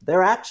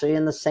 They're actually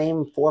in the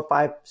same 4,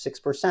 5,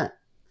 6%.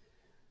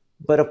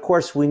 But of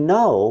course, we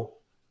know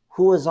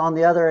who is on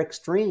the other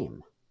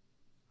extreme.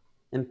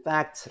 In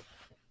fact,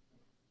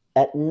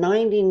 at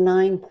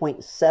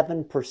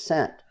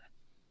 99.7%,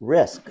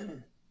 risk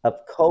of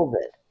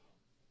COVID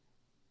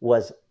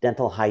was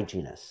dental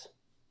hygienists.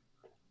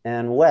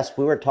 And Wes,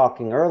 we were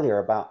talking earlier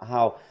about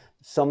how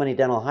so many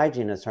dental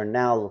hygienists are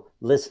now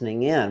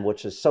listening in,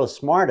 which is so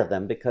smart of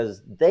them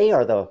because they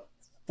are the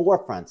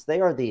forefronts. They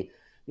are the,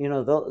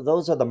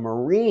 those are the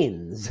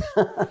Marines.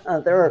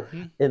 They're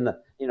in the,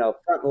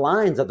 front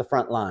lines of the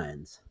front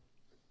lines.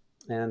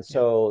 And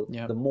so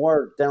the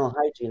more dental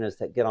hygienists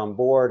that get on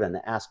board and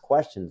ask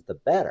questions, the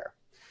better.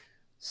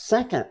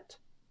 Second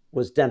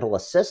was dental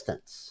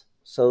assistants.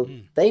 So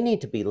they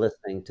need to be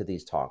listening to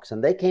these talks.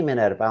 And they came in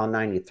at about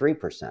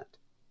 93%.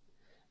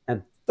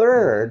 And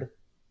third,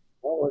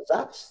 what was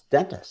us,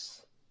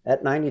 dentists,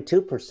 at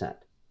 92%.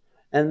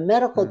 And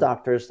medical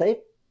doctors, they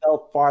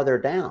fell farther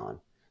down.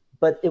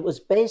 But it was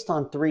based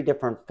on three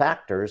different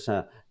factors,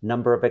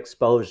 number of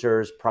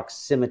exposures,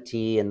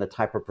 proximity, and the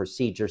type of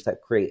procedures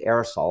that create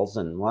aerosols.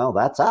 And, well,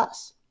 that's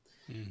us.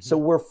 So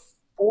we're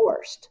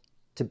forced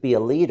to be a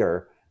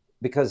leader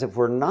because if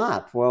we're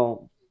not,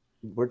 well,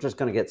 we're just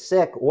going to get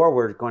sick or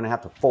we're going to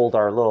have to fold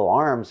our little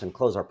arms and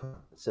close our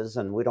practices,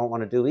 and we don't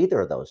want to do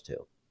either of those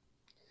two.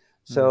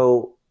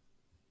 So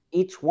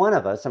each one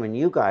of us, I mean,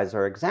 you guys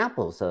are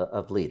examples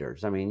of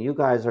leaders. I mean, you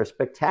guys are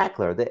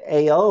spectacular.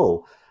 The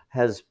AO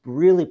has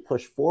really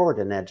pushed forward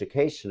in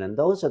education. And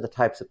those are the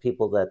types of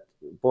people that,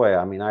 boy,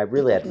 I mean, I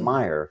really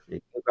admire you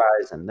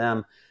guys and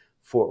them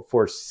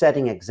for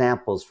setting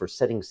examples, for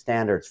setting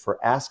standards, for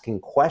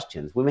asking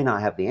questions. We may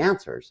not have the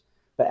answers,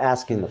 but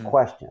asking the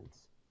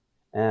questions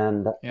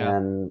and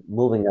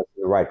moving us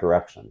in the right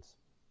directions.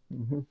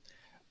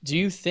 Do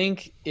you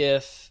think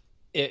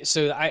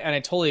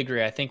I totally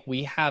agree. I think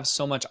we have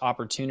so much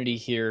opportunity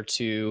here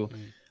to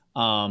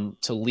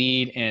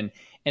lead, and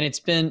it's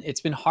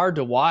been hard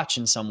to watch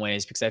in some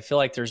ways because I feel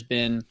like there's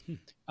been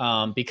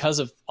because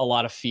of a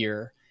lot of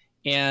fear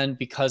and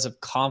because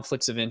of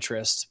conflicts of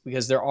interest,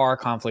 because there are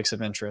conflicts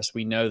of interest.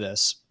 We know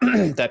this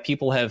that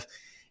people have,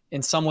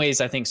 in some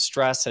ways, I think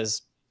stress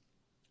has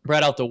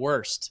brought out the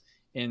worst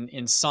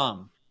in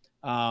some,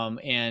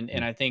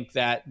 and I think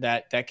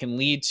that can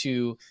lead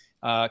to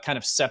kind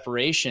of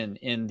separation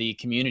in the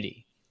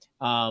community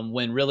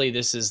when really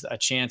this is a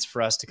chance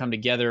for us to come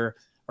together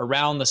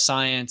around the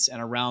science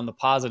and around the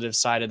positive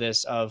side of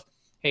this of,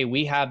 hey,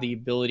 we have the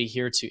ability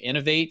here to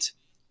innovate.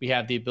 We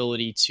have the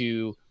ability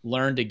to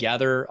learn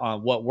together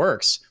on what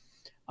works.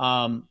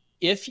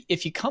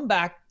 If you come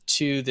back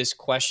to this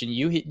question,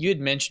 you had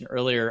mentioned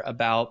earlier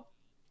about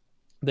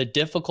the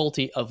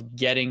difficulty of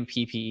getting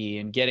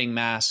PPE and getting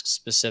masks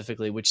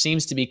specifically, which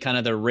seems to be kind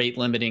of the rate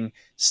limiting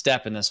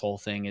step in this whole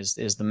thing is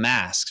the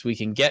masks. We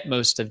can get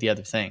most of the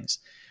other things.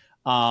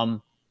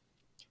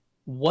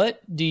 What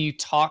do you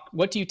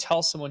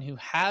tell someone who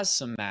has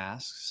some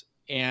masks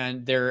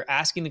and they're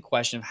asking the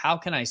question of how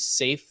can I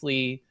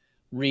safely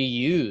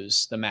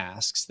reuse the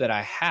masks that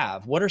I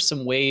have? What are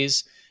some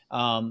ways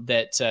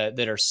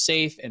that are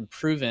safe and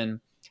proven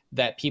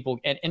that people,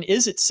 and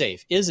is it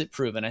safe? Is it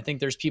proven? I think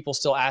there's people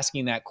still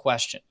asking that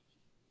question.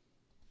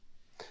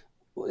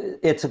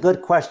 It's a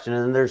good question,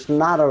 and there's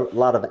not a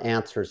lot of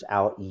answers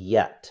out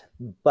yet.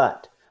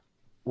 But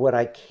what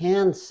I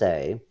can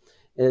say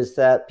is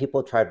that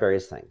people tried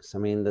various things. I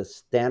mean, the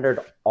standard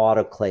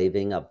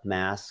autoclaving of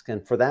masks,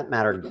 and for that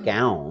matter,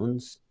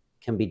 gowns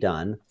can be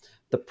done.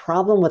 The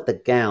problem with the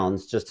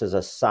gowns, just as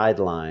a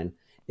sideline,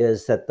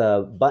 is that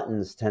the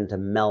buttons tend to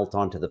melt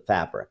onto the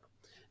fabric.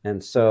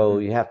 And so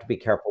you have to be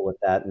careful with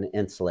that and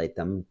insulate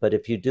them. But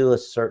if you do a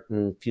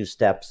certain few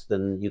steps,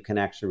 then you can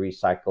actually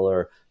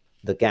recycle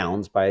the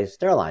gowns by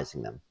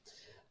sterilizing them.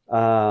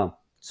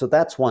 So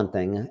that's one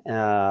thing.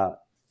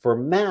 For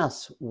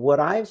masks, what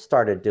I've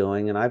started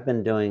doing, and I've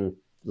been doing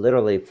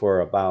literally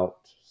for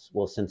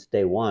since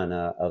day one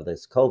of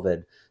this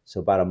COVID, so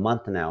about a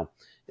month now,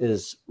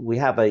 is we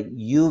have a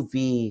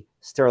UV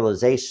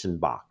sterilization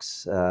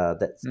box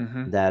that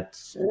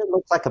it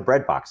looks like a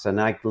bread box. And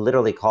I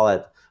literally call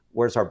it,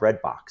 where's our bread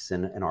box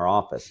in our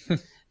office?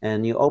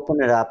 And you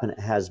open it up and it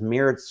has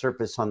mirrored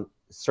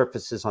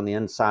surfaces on the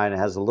inside. It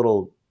has a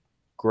little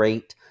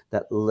grate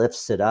that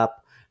lifts it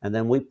up. And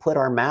then we put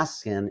our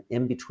masks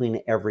in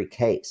between every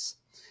case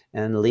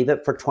and leave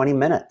it for 20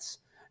 minutes.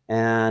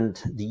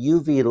 And the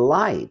UVC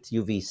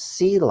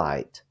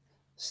light,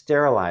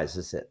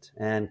 sterilizes it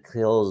and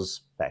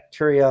kills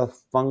bacteria,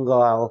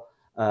 fungal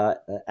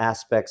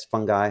aspects,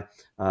 fungi,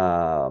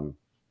 and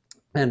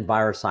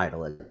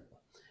virucidal.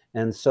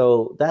 And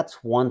so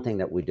that's one thing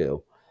that we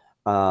do.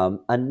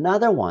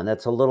 Another one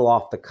that's a little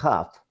off the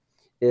cuff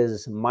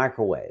is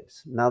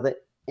microwaves. Now, the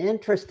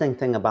interesting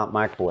thing about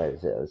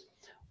microwaves is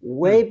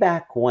way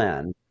back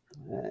when,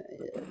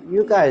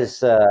 you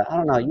guys, I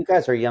don't know, you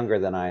guys are younger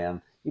than I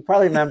am. You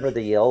probably remember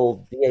the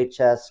old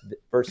VHS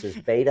versus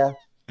Beta.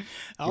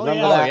 Oh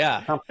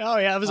yeah,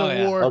 it was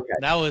a war. Okay.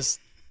 That was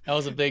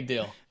a big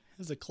deal. It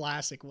was a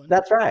classic one.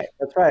 That's right.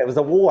 It was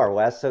a war,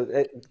 Wes.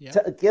 So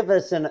give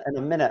us in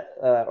a minute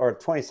or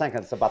 20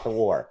 seconds about the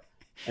war.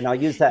 And I'll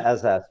use that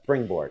as a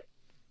springboard.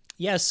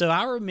 Yeah, so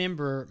I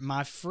remember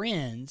my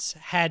friends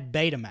had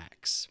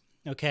Betamax,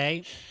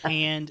 okay?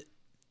 And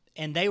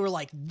and they were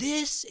like,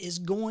 "This is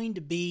going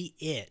to be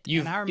it."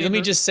 And I remember, let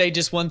me just say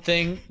just one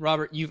thing,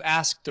 Robert. You've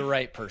asked the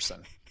right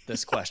person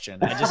this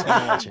question. I just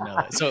want to let you know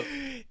that. So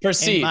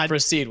proceed.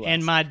 Wes.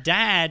 And my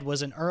dad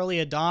was an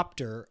early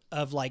adopter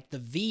of like the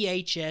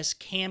VHS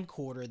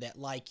camcorder that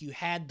like you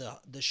had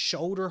the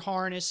shoulder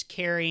harness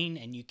carrying,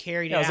 and you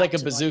carried it was out like a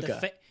to, bazooka.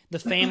 Like, the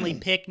family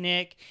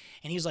picnic.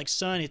 And he was like,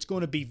 "Son, it's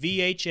going to be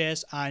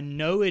VHS. I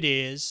know it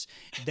is.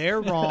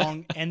 They're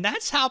wrong." And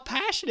that's how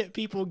passionate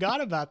people got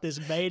about this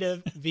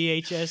beta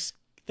VHS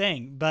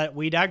thing. But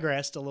we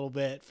digressed a little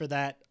bit for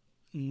that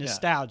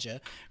nostalgia,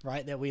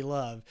 right, that we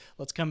love.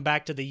 Let's come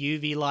back to the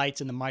UV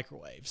lights and the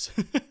microwaves.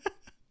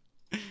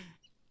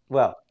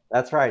 Well,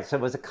 that's right. So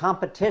it was a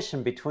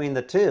competition between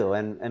the two,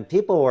 and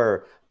people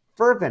were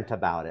fervent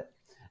about it.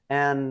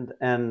 And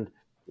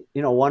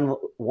one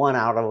won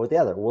out over the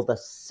other. Well, the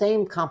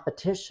same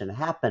competition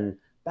happened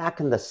back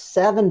in the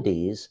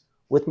 70s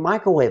with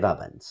microwave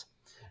ovens.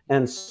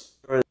 And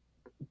for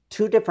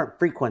two different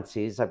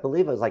frequencies, I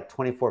believe it was like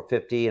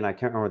 2450, and I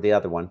can't remember the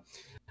other one.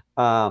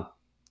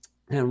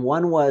 And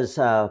one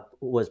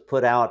was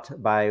put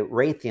out by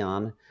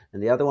Raytheon,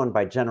 and the other one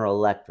by General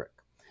Electric.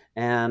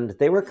 And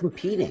they were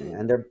competing,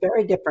 and they're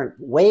very different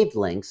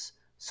wavelengths,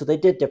 so they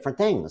did different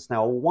things.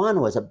 Now,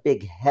 one was a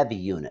big, heavy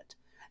unit,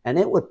 and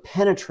it would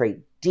penetrate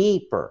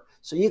deeper.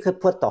 So you could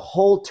put the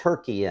whole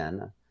turkey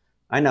in.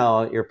 I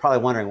know you're probably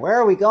wondering, where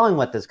are we going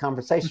with this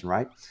conversation,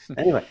 right?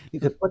 Anyway, you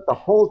could put the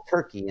whole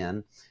turkey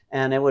in,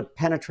 and it would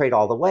penetrate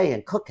all the way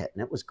and cook it,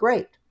 and it was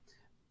great.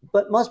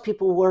 But most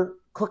people were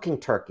cooking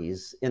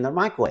turkeys in their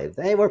microwave.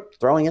 They were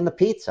throwing in the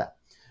pizza.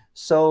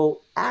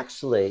 So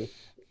actually,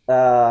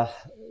 the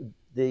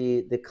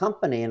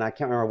company, and I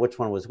can't remember which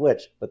one was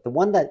which, but the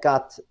one that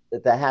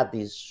had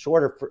these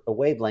shorter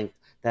wavelength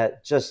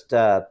that just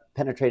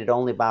penetrated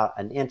only about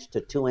 1 inch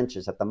to 2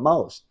 inches at the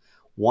most,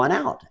 won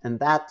out, and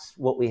that's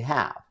what we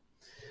have.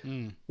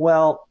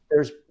 Well,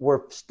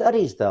 were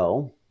studies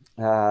though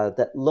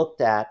that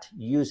looked at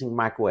using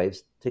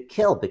microwaves to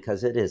kill,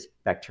 because it is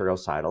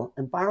bactericidal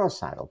and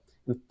virucidal.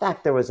 In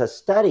fact, there was a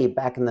study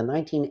back in the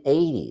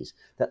 1980s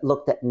that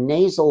looked at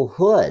nasal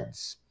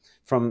hoods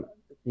from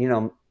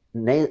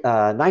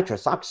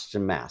nitrous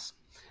oxygen mask.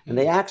 And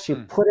they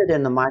actually put it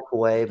in the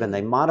microwave, and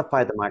they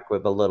modified the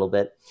microwave a little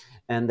bit,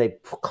 and they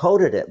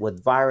coated it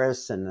with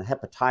virus and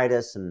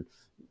hepatitis and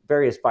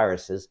various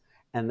viruses.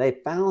 And they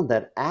found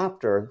that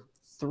after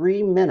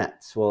 3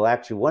 minutes, well,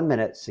 actually 1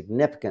 minute,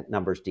 significant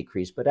numbers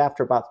decreased, but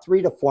after about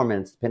 3 to 4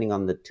 minutes, depending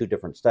on the two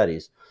different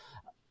studies,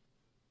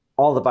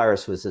 all the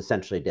virus was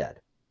essentially dead.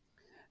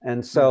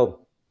 And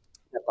so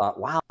I thought,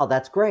 wow,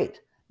 that's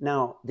great.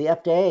 Now, the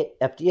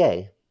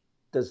FDA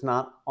does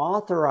not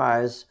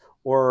authorize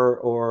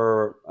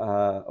or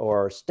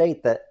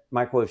state that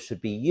microwaves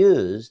should be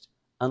used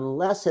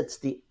unless it's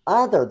the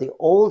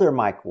older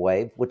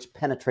microwave, which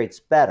penetrates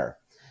better.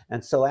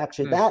 And so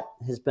actually that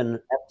has been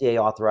FDA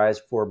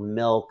authorized for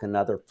milk and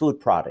other food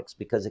products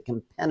because it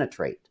can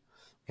penetrate,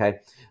 okay?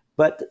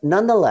 But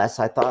nonetheless,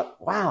 I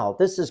thought, wow,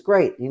 this is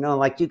great.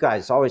 Like you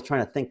guys always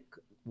trying to think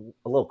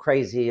a little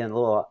crazy and a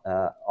little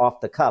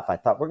off the cuff. I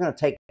thought, we're going to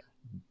take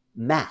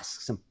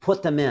masks and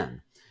put them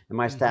in. And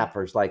my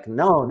staffer's like,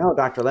 no,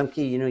 Dr.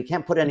 Lemke, you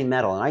can't put any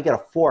metal. And I get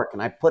a fork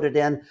and I put it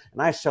in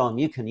and I show them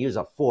you can use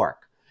a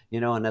fork,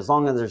 and as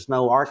long as there's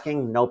no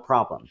arcing, no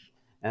problem.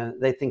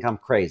 And they think I'm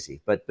crazy,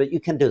 but you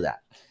can do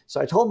that.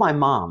 So I told my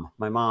mom,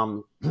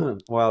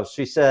 well,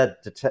 she said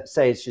to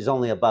say she's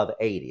only above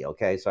 80.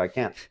 Okay. So I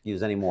can't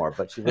use any more,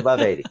 but she's above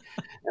 80.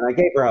 And I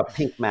gave her a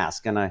pink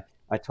mask, and I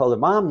told her,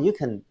 Mom, you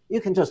can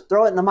just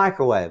throw it in the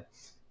microwave.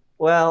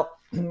 Well,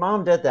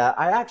 Mom did that.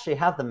 I actually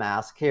have the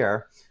mask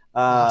here.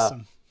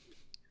 Awesome.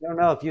 I don't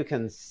know if you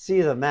can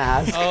see the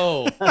mask.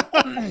 Oh,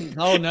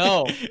 oh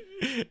no.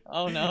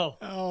 Oh no.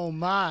 Oh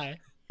my.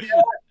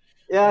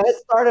 Yeah, it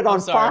started on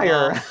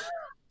fire.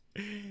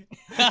 Did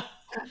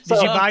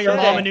you buy your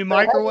mom a new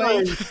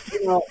microwave?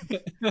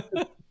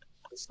 The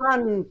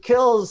son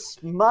kills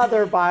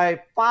mother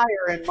by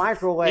fire in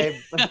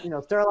microwave.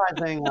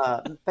 Sterilizing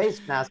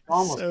face mask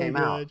almost came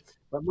out.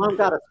 But Mom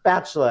got a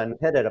spatula and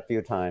hit it a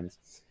few times.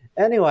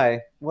 Anyway,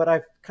 what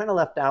I kind of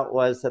left out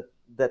was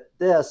that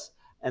this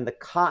and the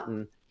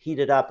cotton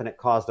heated up and it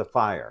caused a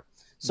fire.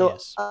 So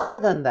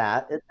other than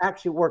that, it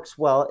actually works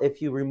well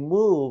if you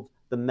remove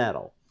the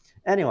metal.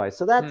 Anyway,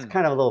 so that's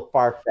kind of a little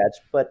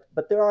far-fetched, but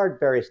there are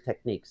various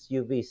techniques.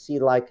 UVC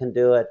light can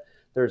do it.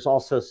 There's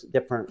also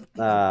different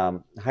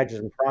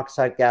hydrogen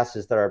peroxide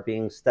gases that are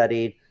being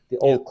studied. The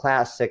old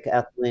classic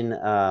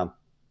ethylene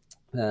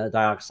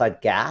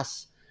dioxide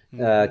gas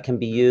can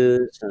be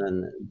used,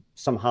 and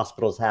some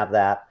hospitals have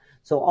that.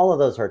 So all of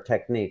those are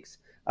techniques.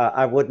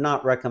 I would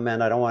not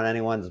recommend. I don't want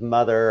anyone's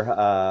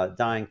mother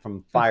dying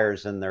from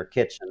fires in their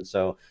kitchen.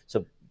 So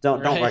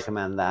don't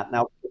recommend that.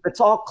 Now, if it's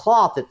all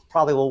cloth, it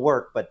probably will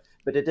work, but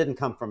it didn't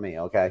come from me.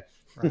 Okay.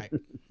 Right.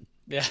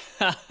 Yeah.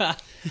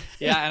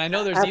 Yeah. And I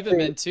know there's even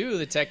been too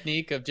the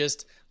technique of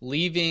just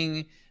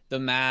leaving the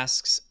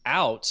masks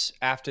out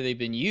after they've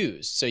been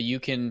used. So you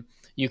can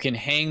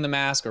hang the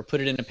mask or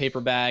put it in a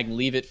paper bag and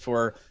leave it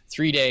for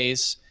 3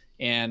 days.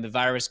 and the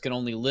virus can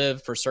only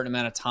live for a certain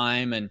amount of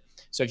time. And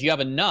so if you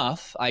have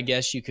enough, I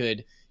guess you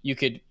could,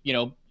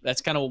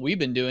 that's kind of what we've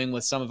been doing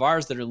with some of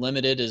ours that are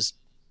limited, is,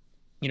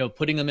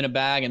 putting them in a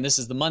bag, and this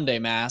is the Monday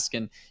mask,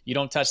 and you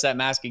don't touch that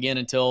mask again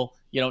until,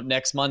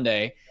 next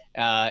Monday.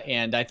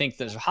 And I think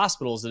there's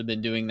hospitals that have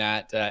been doing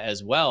that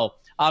as well.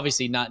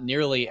 Obviously not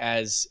nearly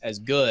as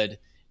good.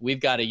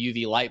 We've got a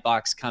UV light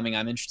box coming.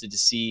 I'm interested to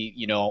see,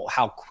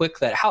 how quick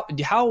that,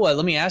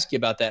 let me ask you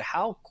about that.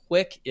 How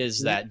quick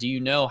is that? Do you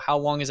know how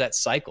long is that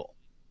cycle?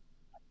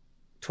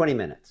 20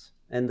 minutes.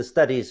 And the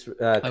studies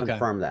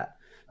confirm that.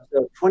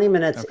 So 20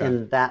 minutes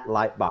in that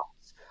light box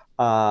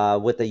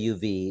with the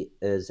UV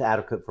is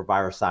adequate for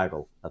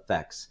virucidal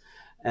effects.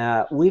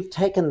 We've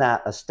taken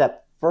that a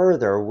step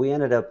further. We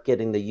ended up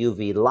getting the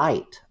UV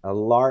light,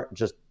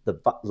 just the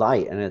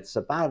light, and it's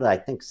about, I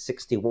think,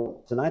 60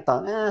 watts. And I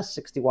thought,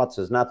 60 watts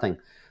is nothing.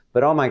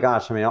 But oh my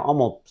gosh, I mean, it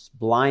almost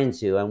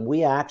blinds you. And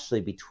we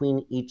actually,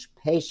 between each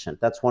patient,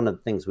 that's one of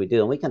the things we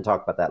do. And we can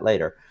talk about that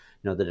later,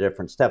 the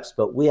different steps.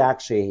 But we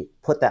actually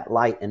put that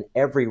light in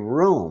every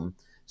room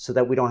so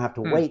that we don't have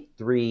to wait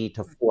 3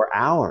 to 4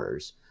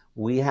 hours.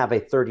 We have a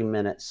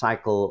 30-minute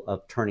cycle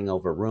of turning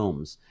over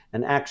rooms.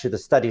 And actually, the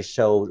studies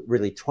show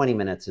really 20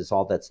 minutes is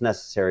all that's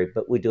necessary,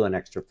 but we do an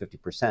extra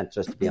 50%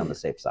 just to be on the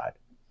safe side.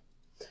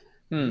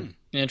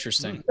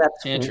 Interesting.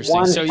 That's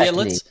interesting. So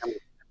technique.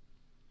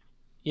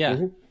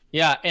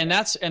 And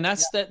that's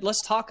that.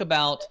 Let's talk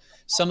about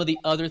some of the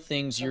other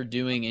things you're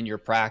doing in your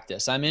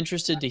practice. I'm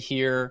interested to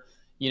hear,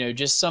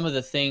 just some of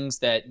the things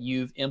that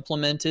you've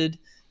implemented,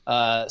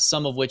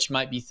 some of which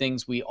might be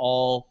things we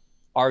all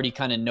already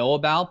kind of know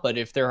about, but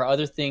if there are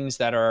other things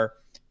that are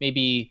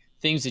maybe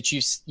things that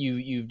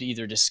you've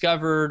either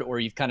discovered or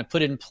you've kind of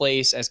put in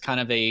place as kind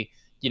of a,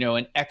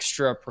 an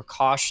extra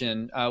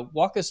precaution,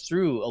 walk us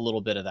through a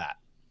little bit of that.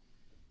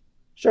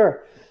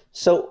 Sure.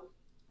 So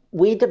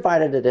we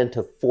divided it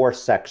into 4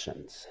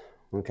 sections.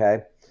 Okay.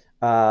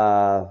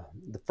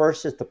 The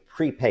first is the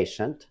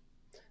pre-patient.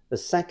 The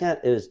second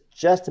is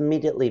just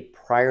immediately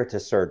prior to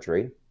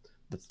surgery.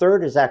 The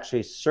third is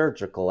actually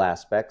surgical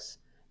aspects.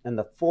 And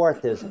the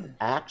fourth is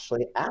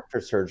actually after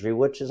surgery,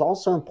 which is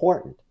also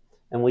important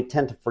and we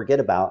tend to forget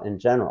about in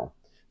general.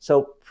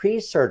 So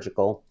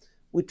pre-surgical,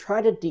 we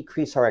try to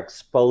decrease our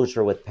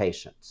exposure with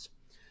patients.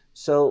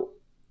 So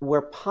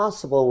where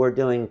possible, we're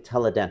doing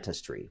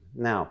teledentistry.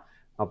 Now,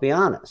 I'll be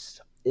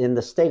honest, in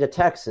the state of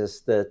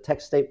Texas, the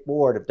Texas State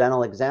Board of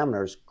Dental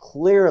Examiners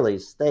clearly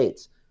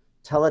states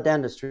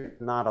teledentistry is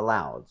not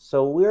allowed.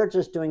 So we're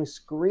just doing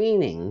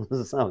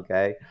screenings,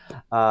 okay?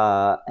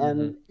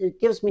 And it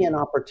gives me an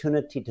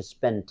opportunity to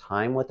spend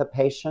time with a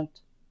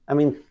patient. I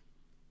mean,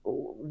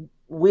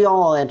 we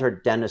all enter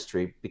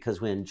dentistry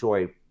because we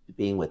enjoy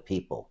being with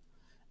people.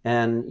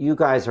 And you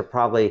guys are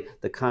probably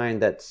the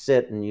kind that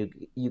sit and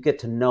you get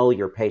to know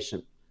your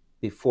patient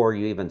before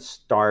you even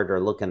start or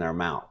look in their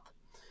mouth.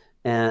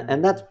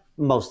 And that's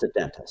most of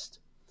dentists.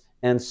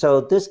 And so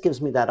this gives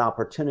me that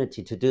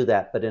opportunity to do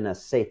that, but in a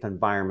safe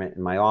environment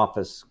in my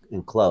office,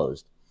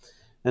 enclosed.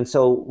 And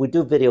so we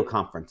do video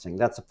conferencing.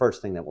 That's the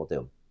first thing that we'll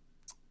do.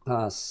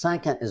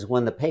 Second is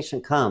when the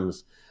patient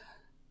comes,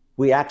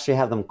 we actually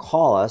have them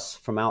call us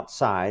from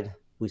outside.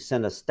 We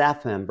send a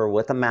staff member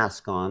with a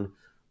mask on,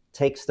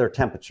 takes their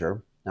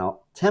temperature. Now,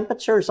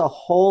 temperature is a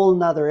whole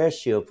nother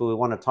issue if we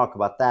want to talk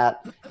about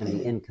that and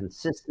the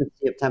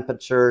inconsistency of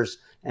temperatures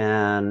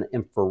and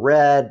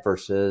infrared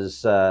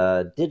versus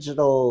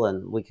digital,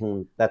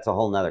 and that's a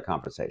whole nother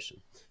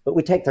conversation. But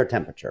we take their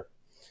temperature.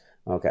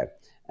 Okay.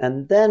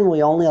 And then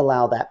we only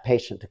allow that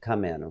patient to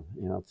come in.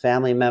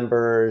 Family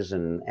members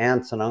and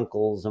aunts and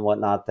uncles and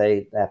whatnot,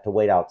 they have to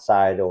wait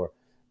outside or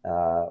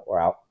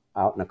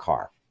out in a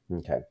car.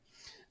 Okay.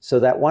 So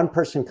that one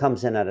person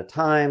comes in at a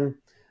time.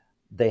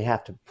 They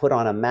have to put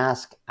on a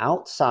mask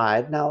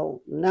outside. Now,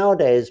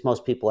 nowadays,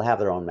 most people have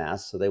their own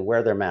masks, so they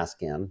wear their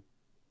mask in.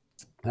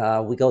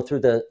 We go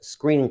through the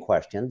screening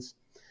questions,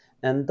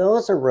 and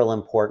those are real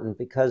important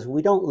because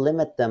we don't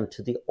limit them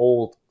to the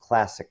old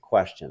classic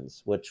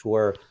questions, which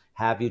were,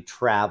 have you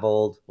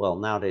traveled? Well,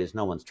 nowadays,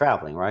 no one's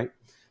traveling, right?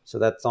 So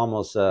that's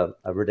almost a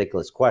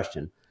ridiculous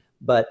question.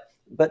 But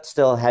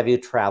still, have you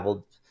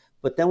traveled?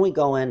 But then we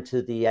go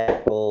into the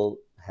actual,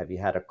 have you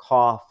had a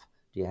cough?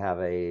 Do you have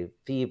a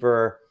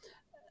fever?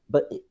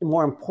 But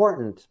more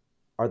important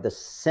are the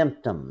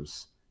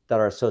symptoms that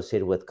are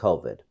associated with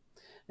COVID.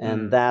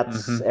 And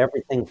that's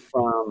everything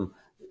from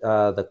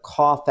the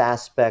cough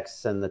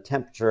aspects and the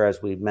temperature,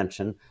 as we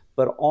mentioned,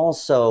 but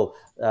also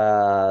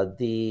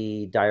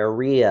the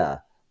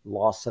diarrhea,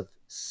 loss of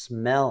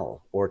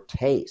smell or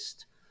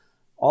taste.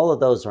 All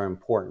of those are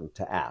important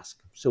to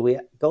ask. So we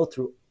go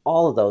through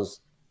all of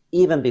those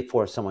even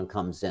before someone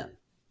comes in.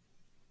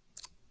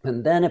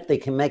 And then if they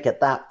can make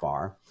it that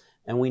far,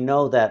 and we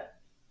know that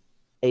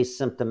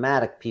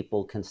asymptomatic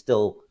people can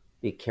still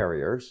be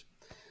carriers,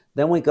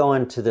 then we go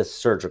into this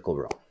surgical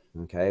room.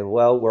 Okay,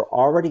 well, we're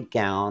already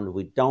gowned.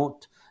 We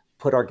don't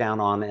put our gown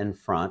on in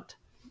front,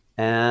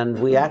 and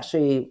we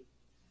actually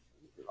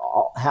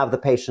have the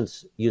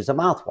patients use a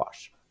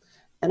mouthwash.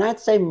 And I'd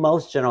say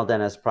most general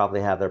dentists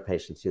probably have their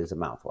patients use a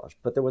mouthwash.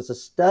 But there was a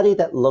study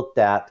that looked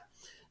at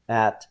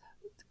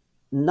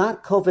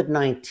not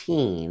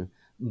COVID-19,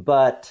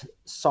 but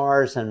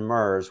SARS and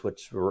MERS,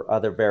 which were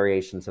other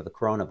variations of the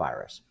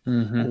coronavirus.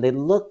 And they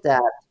looked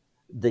at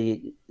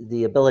the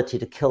ability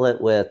to kill it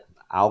with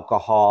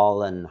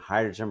alcohol and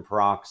hydrogen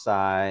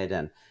peroxide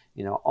and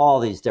all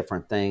these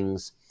different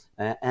things,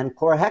 and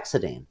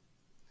chlorhexidine.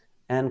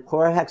 And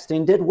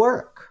chlorhexidine did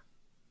work,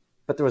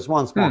 but there was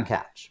one small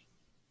catch.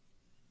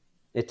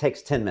 It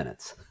takes 10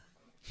 minutes.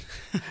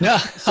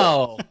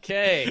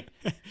 Okay.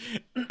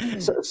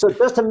 So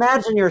just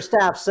imagine your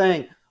staff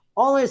saying,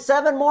 only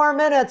 7 more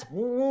minutes.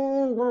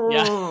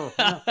 Yeah.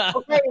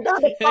 Okay, you're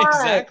down to 5.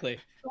 Exactly.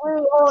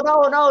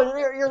 Oh, no,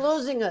 you're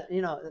losing it.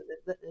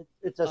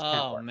 It just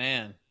can't work. Oh,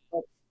 man.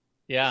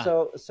 Yeah.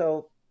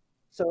 So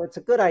it's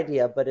a good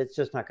idea, but it's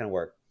just not going to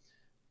work.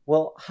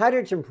 Well,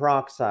 hydrogen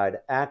peroxide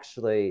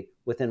actually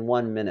within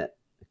 1 minute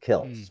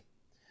kills.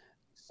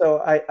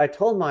 So I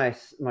told my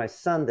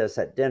son this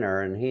at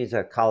dinner, and he's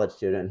a college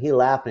student, and he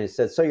laughed and he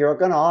said, so you're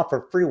going to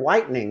offer free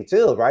whitening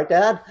too, right,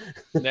 Dad?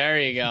 There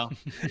you go.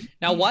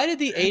 Now, why did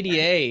the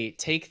ADA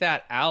take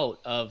that out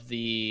of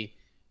the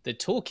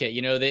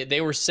toolkit?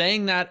 They were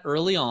saying that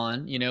early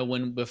on,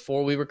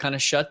 before we were kind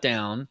of shut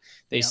down,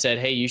 they said,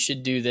 hey, you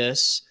should do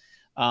this.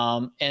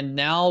 And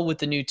now with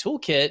the new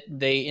toolkit,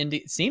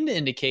 they seem to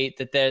indicate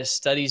that the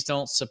studies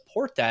don't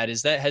support that.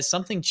 Has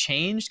something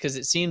changed? Because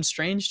it seems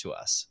strange to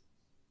us.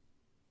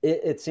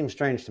 It seems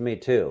strange to me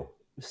too.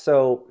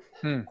 So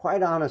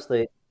quite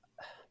honestly,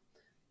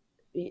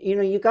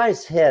 you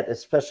guys hit,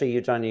 especially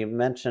you, John, you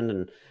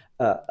mentioned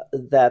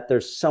that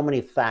there's so many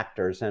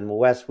factors. And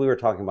Wes, we were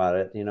talking about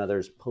it.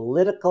 There's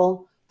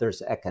political,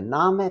 there's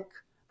economic,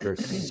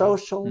 there's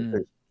social,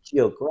 there's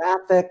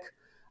geographic,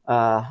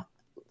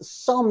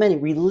 so many,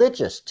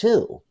 religious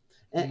too.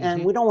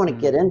 And we don't want to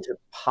get into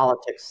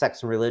politics,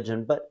 sex, and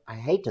religion, but I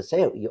hate to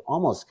say it, you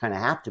almost kind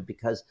of have to,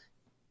 because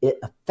it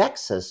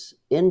affects us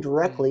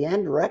indirectly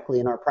and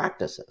directly in our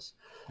practices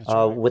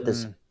with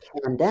this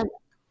pandemic.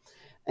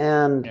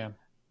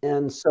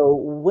 And so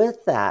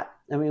with that,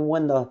 I mean,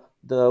 when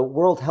the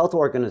World Health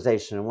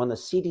Organization and when the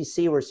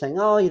CDC were saying,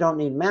 oh, you don't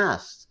need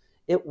masks,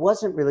 it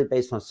wasn't really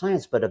based on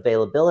science, but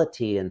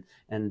availability and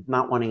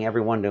not wanting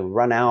everyone to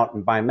run out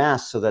and buy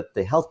masks so that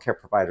the healthcare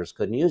providers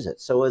couldn't use it.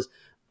 So it was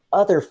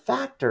other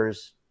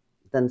factors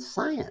than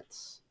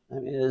science. I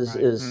mean,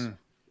 is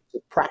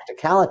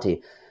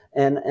practicality.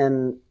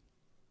 And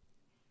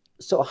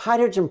so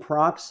hydrogen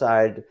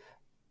peroxide,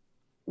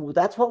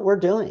 that's what we're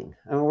doing.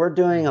 I mean, we're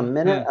doing a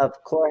minute of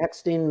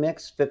chlorhexidine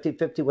mix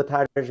 50-50 with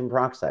hydrogen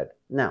peroxide.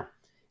 Now,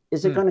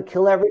 is it going to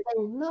kill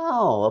everything?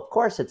 No, of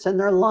course. It's in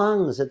their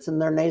lungs. It's in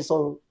their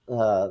nasal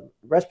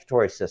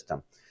respiratory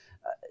system.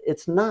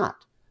 It's not.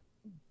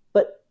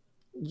 But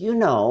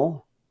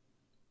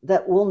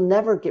that we'll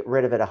never get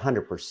rid of it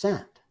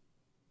 100%.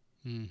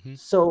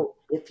 So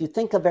if you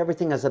think of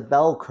everything as a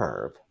bell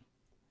curve,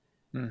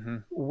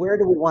 where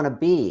do we want to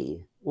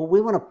be? Well,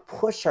 we want to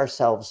push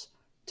ourselves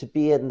to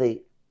be in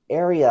the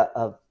area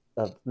of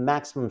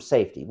maximum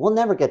safety. We'll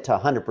never get to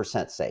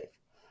 100% safe,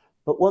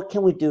 but what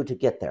can we do to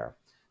get there?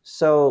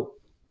 So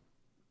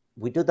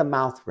we do the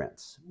mouth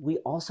rinse. We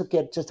also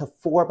get just a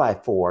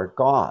 4x4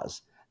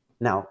 gauze.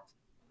 Now,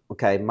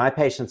 okay, my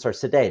patients are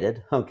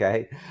sedated,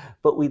 okay,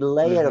 but we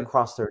lay it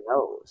across their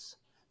nose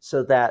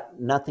so that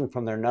nothing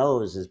from their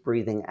nose is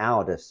breathing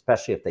out,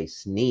 especially if they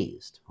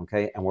sneezed,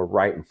 okay, and we're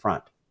right in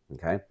front.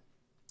 Okay.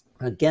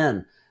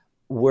 Again,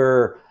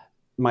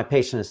 my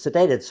patient is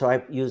sedated, so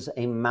I use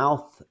a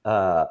mouth,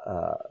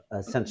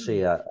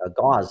 essentially a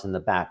gauze in the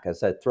back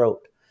as a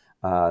throat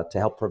to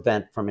help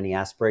prevent from any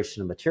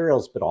aspiration of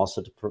materials, but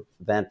also to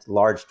prevent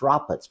large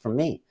droplets from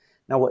me.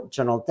 Now, what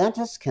general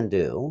dentists can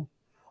do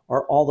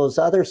are all those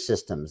other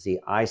systems, the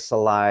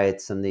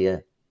isolites and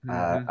the,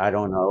 I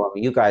don't know, I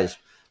mean,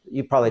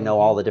 you probably know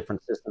all the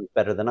different systems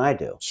better than I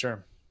do.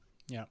 Sure.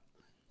 Yeah.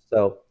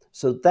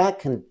 So that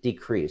can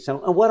decrease. And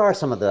what are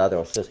some of the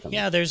other systems?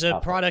 Yeah, there's a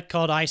product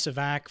called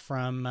Isovac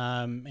from,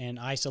 and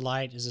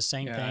Isolite is the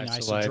same thing.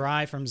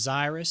 Isodry from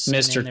Xyrus.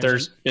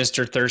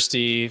 Mr.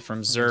 Thirsty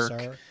from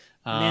Zerk.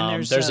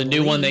 There's a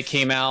new one that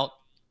came out.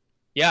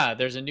 Yeah,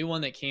 there's a new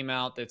one that came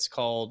out that's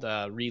called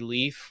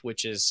Relief,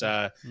 which is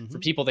for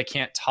people that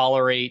can't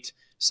tolerate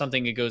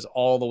something that goes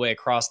all the way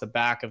across the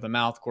back of the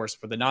mouth. Of course,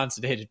 for the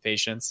non-sedated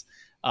patients,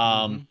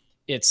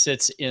 it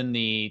sits in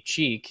the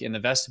cheek, in the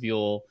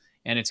vestibule,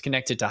 and it's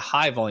connected to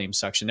high volume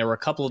suction. There were a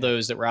couple of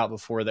those that were out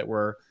before that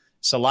were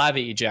saliva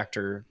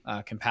ejector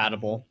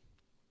compatible.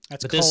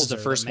 But this is the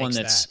first one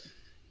that's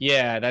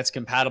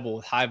compatible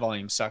with high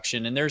volume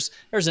suction. And there's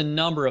a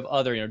number of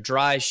other,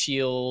 Dry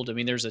Shield. I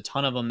mean, there's a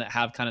ton of them that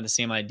have kind of the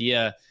same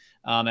idea.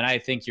 And I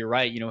think you're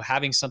right.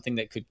 Having something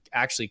that could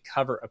actually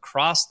cover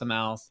across the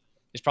mouth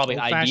is probably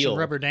ideal.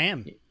 Rubber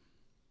dam.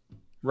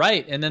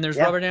 Right. And then there's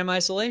rubber dam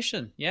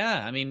isolation.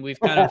 Yeah. I mean, we've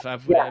kind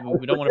of, we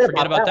don't want to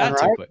forget about that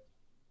too quick.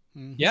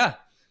 Yeah,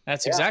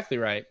 that's exactly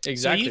right.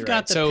 Exactly. So you've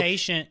got the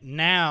patient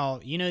now,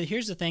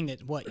 here's the thing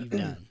what you've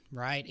done.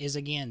 right, is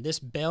again, this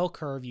bell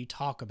curve you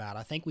talk about.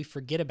 I think we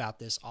forget about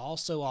this all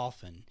so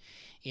often,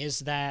 is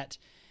that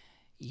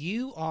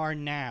you are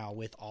now,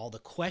 with all the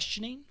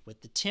questioning,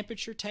 with the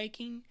temperature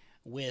taking,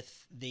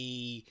 with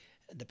the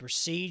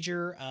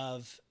procedure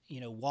of,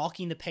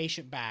 walking the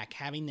patient back,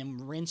 having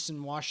them rinse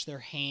and wash their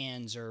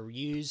hands or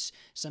use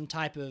some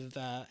type of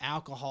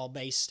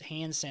alcohol-based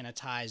hand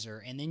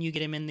sanitizer, and then you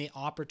get them in the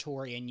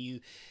operatory and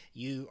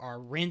you are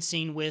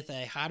rinsing with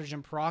a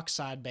hydrogen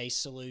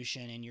peroxide-based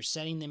solution, and you're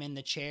setting them in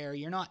the chair.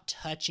 You're not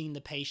touching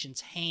the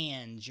patient's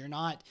hands. You're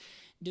not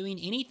doing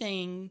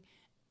anything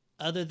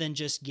other than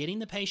just getting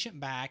the patient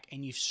back,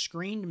 and you've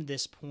screened them to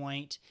this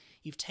point.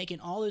 You've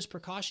taken all those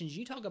precautions.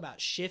 You talk about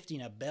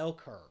shifting a bell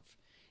curve.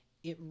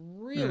 It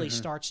really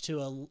starts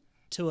to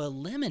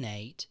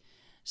eliminate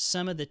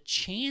some of the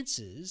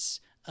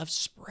chances of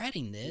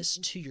spreading this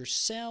to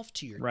yourself,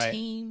 to your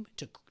team,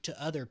 to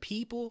other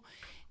people,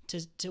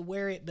 to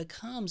where it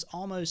becomes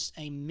almost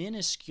a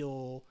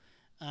minuscule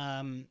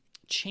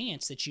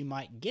chance that you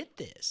might get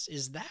this.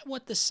 Is that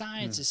what the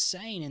science is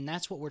saying? And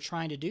that's what we're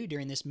trying to do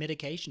during this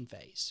mitigation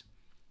phase.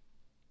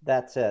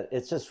 That's it.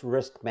 It's just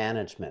risk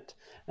management.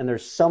 And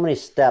there's so many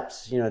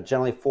steps,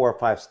 generally 4 or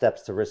 5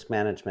 steps to risk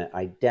management: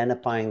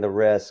 identifying the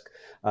risk,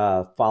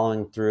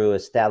 following through,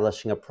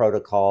 establishing a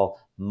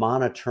protocol,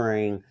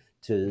 monitoring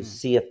to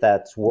see if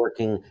that's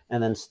working,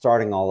 and then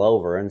starting all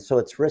over. And so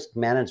it's risk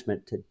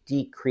management to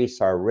decrease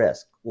our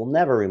risk. We'll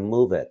never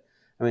remove it.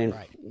 I mean,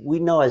 we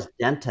know as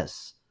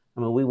dentists,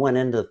 we went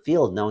into the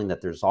field knowing that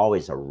there's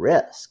always a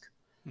risk.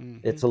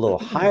 It's a little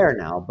higher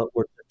now, but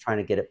we're trying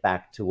to get it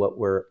back to what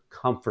we're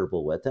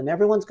comfortable with. And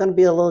everyone's going to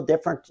be a little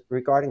different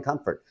regarding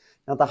comfort.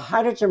 Now, the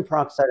hydrogen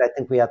peroxide, I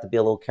think we have to be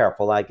a little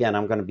careful. Again,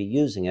 I'm going to be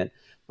using it,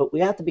 but we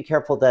have to be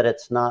careful that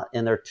it's not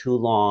in there too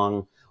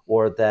long,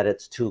 or that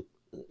it's too,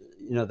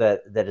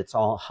 that it's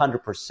all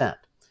 100%.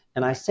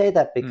 And I say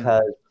that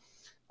because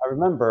I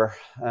remember,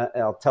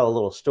 I'll tell a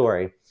little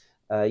story.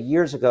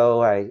 Years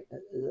ago,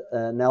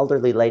 an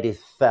elderly lady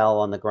fell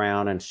on the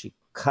ground and she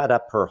cut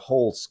up her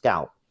whole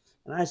scalp.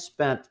 And I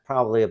spent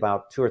probably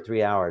about 2 or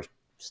 3 hours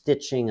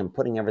stitching and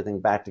putting everything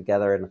back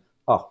together. And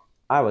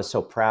I was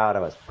so proud. I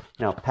was,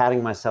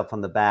 patting myself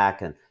on the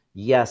back, and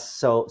yes,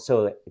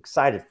 so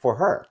excited for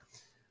her.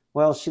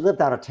 Well, she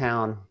lived out of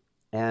town,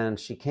 and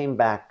she came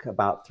back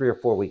about 3 or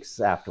 4 weeks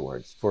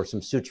afterwards for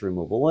some suture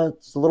removal. Well,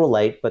 it's a little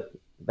late, but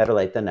better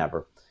late than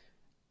never.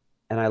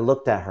 And I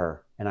looked at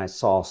her and I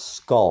saw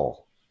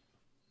skull.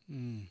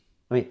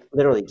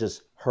 Literally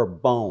just her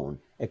bone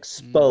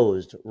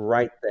exposed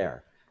right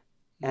there.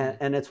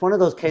 And it's one of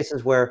those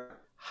cases where,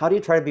 how do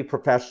you try to be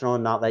professional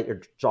and not let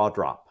your jaw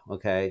drop,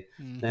 okay?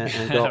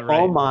 And go,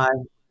 oh my,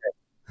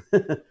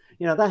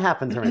 that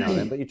happens every now and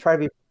then, but you try to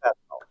be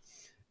professional.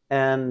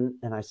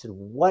 And I said,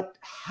 what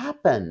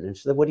happened? And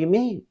she said, what do you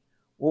mean?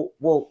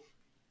 Well,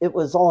 it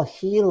was all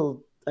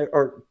healed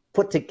or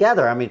put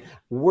together.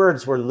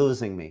 Words were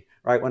losing me,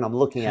 right? When I'm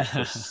looking at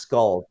her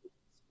skull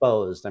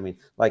exposed.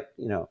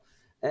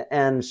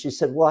 And she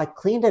said, well, I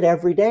cleaned it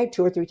every day,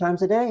 2 or 3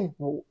 times a day.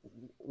 Well,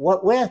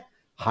 what with?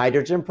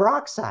 Hydrogen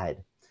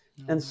peroxide.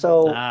 And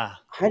so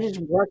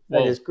hydrogen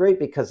peroxide is great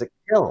because it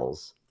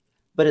kills,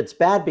 but it's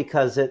bad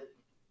because it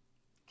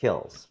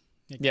kills.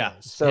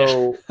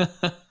 So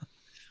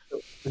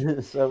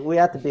so we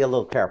have to be a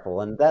little careful.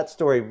 And that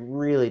story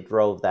really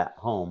drove that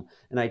home.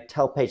 And I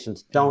tell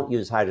patients, don't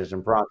use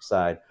hydrogen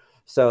peroxide.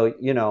 So,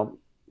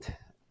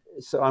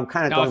 so I'm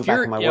kind of going back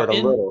on my word a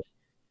little,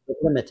 but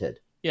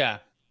limited. Yeah.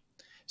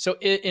 So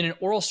in an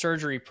oral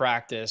surgery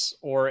practice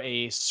or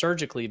a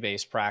surgically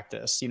based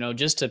practice,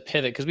 just to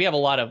pivot, because we have a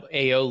lot of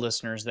AO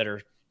listeners that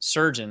are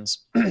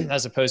surgeons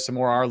as opposed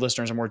to our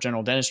listeners are more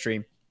general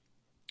dentistry.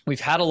 We've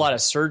had a lot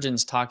of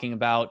surgeons talking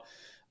about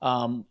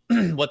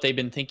what they've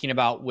been thinking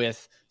about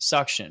with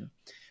suction.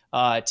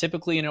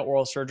 Typically in an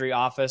oral surgery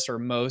office, or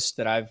most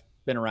that I've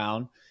been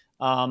around,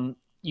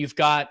 you've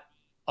got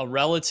a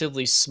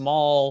relatively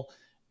small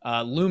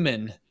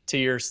lumen to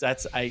your,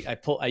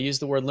 I use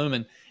the word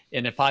lumen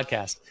in a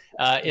podcast,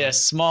 a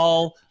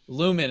small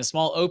lumen, a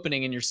small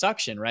opening in your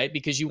suction, right?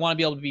 Because you want to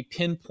be able to be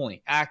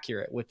pinpoint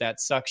accurate with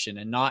that suction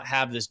and not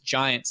have this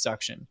giant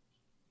suction.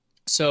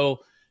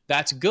 So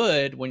that's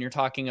good when you're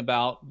talking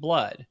about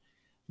blood.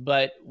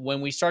 But when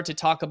we start to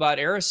talk about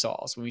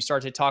aerosols, when we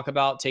start to talk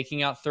about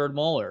taking out third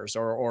molars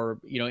or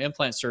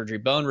implant surgery,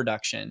 bone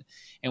reduction,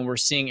 and we're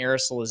seeing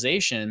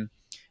aerosolization,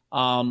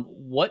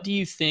 what do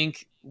you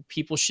think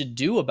people should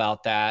do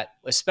about that,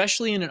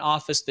 especially in an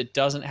office that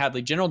doesn't have,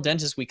 like general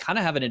dentists, we kind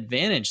of have an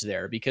advantage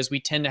there because we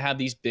tend to have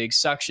these big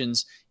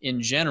suctions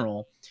in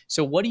general.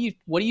 So what do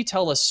you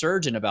tell a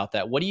surgeon about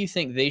that? What do you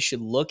think they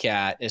should look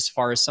at as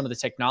far as some of the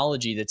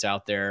technology that's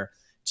out there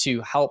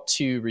to help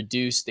to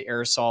reduce the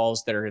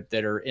aerosols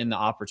that are in the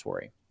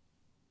operatory?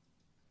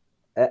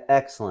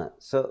 Excellent.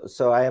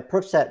 So I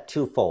approach that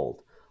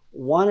twofold.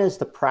 One is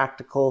the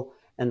practical,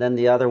 and then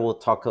the other, we'll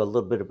talk a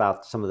little bit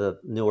about some of the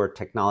newer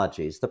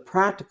technologies. The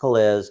practical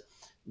is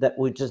that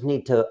we just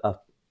need to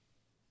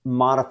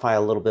modify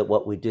a little bit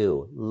what we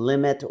do.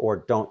 Limit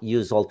or don't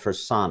use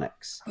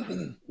ultrasonics.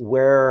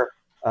 Where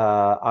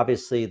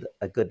obviously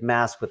a good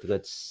mask with a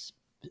good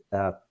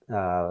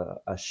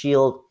a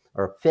shield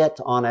or fit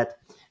on it,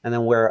 and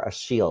then wear a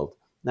shield.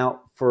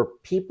 Now, for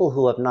people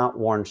who have not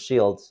worn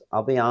shields,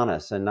 I'll be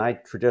honest, and I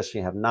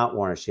traditionally have not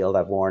worn a shield.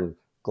 I've worn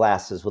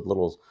glasses with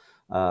little,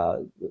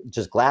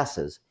 just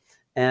glasses.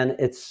 And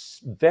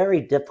it's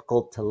very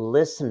difficult to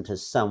listen to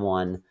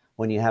someone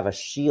when you have a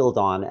shield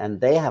on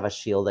and they have a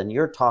shield and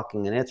you're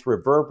talking and it's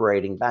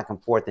reverberating back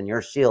and forth in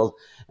your shield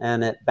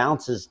and it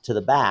bounces to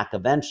the back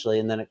eventually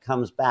and then it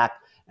comes back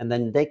and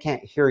then they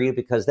can't hear you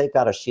because they've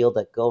got a shield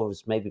that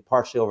goes maybe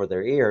partially over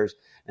their ears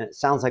and it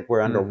sounds like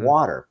we're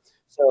underwater.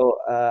 So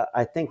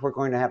I think we're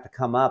going to have to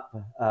come up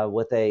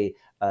with a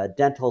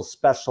dental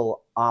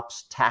special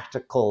ops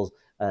tactical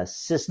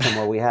system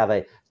where we have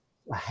a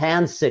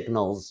hand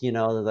signals,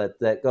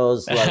 that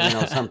goes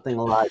like, something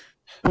like,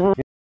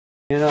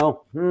 Yeah.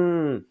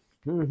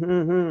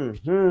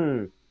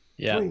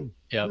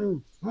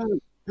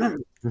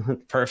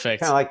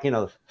 Perfect. Kind of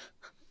like,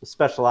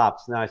 special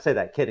ops. Now I say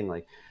that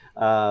kiddingly,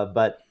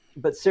 but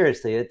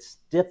seriously, it's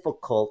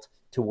difficult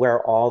to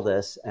wear all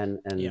this and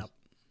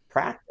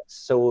practice.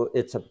 So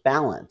it's a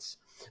balance.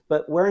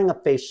 But wearing a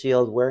face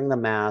shield, wearing the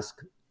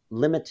mask,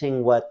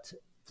 limiting what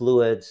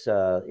fluids,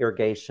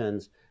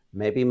 irrigations,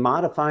 maybe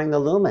modifying the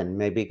lumen,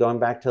 maybe going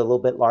back to a little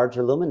bit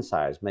larger lumen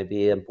size may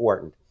be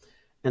important.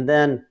 And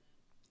then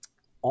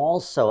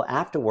also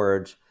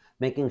afterwards,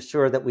 making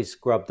sure that we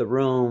scrub the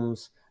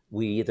rooms,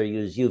 we either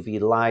use UV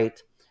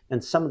light,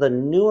 and some of the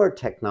newer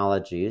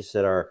technologies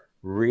that are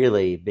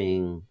really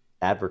being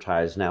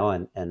advertised now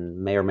and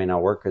may or may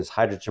not work is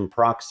hydrogen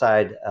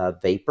peroxide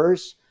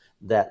vapors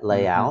that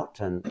lay out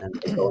and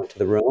they go into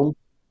the room.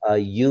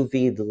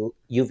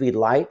 UV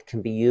light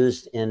can be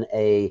used in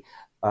a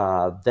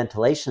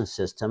ventilation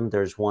system.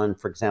 There's one,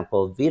 for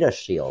example, Vita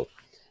Shield,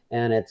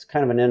 and it's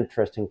kind of an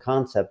interesting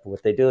concept.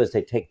 What they do is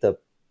they take the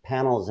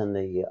panels in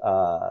the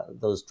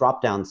those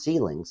drop-down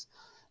ceilings,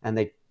 and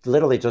they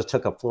literally just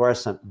took a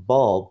fluorescent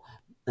bulb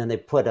and they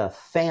put a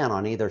fan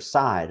on either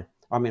side.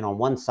 On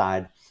one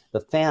side, the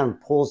fan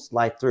pulls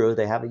light through.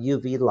 They have a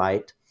UV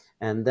light,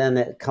 and then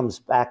it comes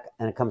back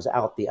and it comes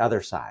out the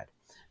other side,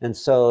 and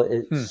so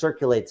it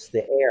circulates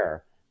the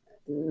air.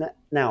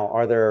 Now,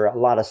 are there a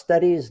lot of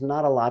studies?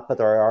 Not a lot, but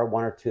there are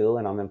one or two,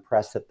 and I'm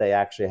impressed that they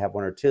actually have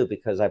one or two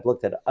because I've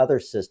looked at other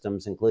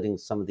systems, including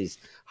some of these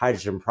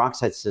hydrogen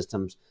peroxide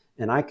systems,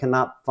 and I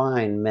cannot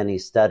find many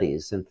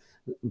studies. And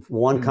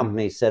one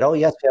company said, oh,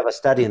 yes, we have a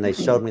study, and they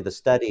showed me the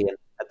study, and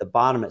at the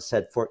bottom it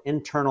said, for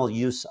internal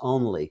use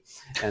only,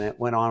 and it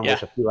went on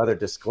with a few other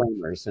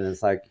disclaimers, and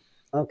it's like,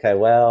 okay,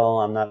 well,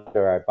 I'm not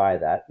sure I buy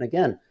that. And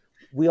again,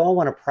 we all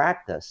want to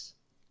practice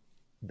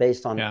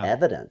based on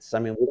evidence. We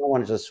don't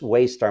want to just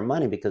waste our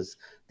money because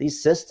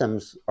these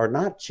systems are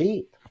not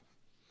cheap.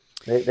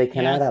 They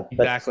can add up.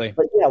 Exactly.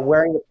 But yeah,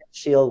 wearing the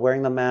shield,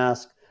 wearing the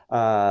mask,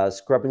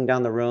 scrubbing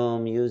down the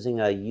room,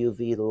 using a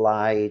UV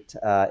light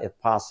if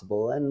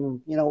possible.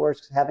 And, we're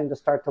having to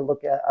start to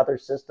look at other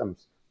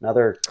systems and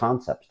other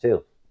concepts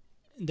too.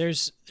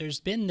 There's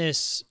been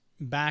this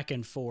back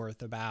and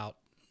forth about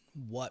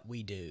what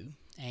we do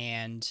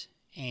and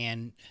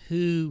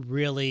who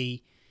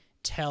really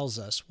tells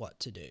us what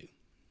to do.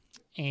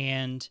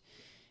 And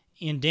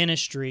in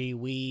dentistry,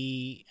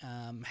 we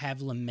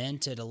have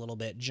lamented a little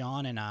bit,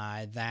 John and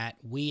I, that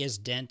we as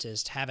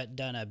dentists haven't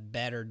done a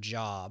better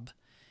job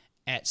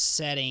at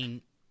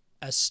setting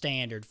a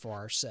standard for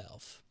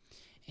ourselves.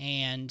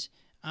 And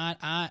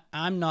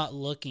I'm not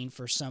looking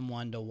for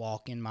someone to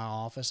walk in my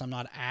office. I'm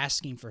not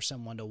asking for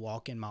someone to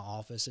walk in my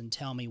office and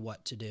tell me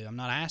what to do. I'm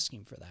not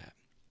asking for that.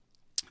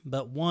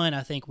 But one,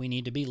 I think we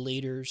need to be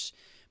leaders,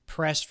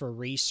 press for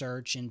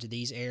research into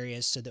these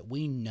areas so that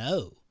we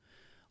know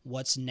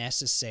what's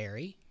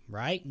necessary,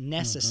 right?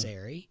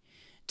 Necessary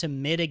to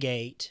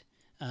mitigate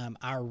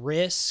our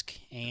risk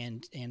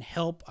and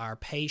help our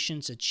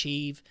patients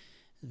achieve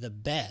the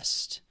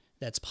best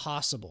that's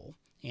possible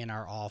in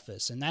our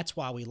office. And that's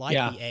why we like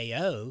the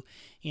AO,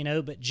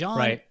 but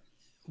John,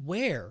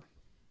 where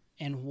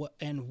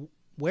and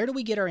where do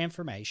we get our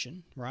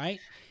information,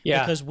 right?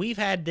 Yeah. Because we've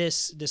had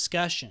this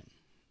discussion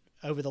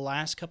over the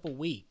last couple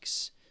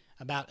weeks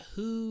about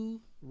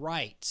who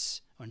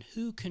writes and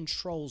who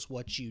controls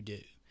what you do.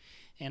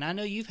 And I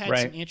know you've had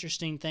some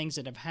interesting things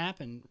that have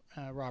happened,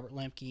 Robert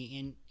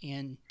Lemke,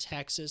 in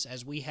Texas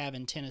as we have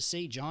in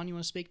Tennessee. John, you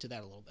want to speak to that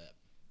a little bit?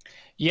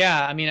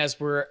 Yeah,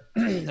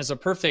 as a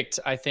perfect,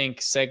 I think,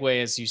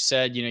 segue, as you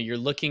said, you're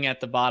looking at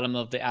the bottom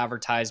of the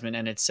advertisement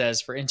and it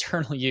says for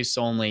internal use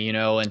only,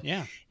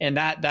 and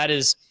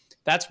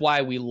that's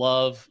why we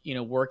love,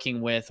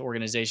 working with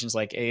organizations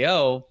like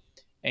AO,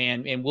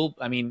 and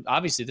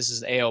obviously this is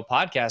the AO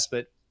podcast,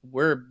 but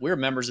we're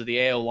members of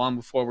the AO long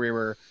before we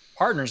were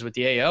partners with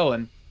the AO.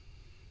 And,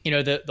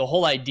 the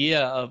whole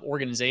idea of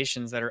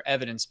organizations that are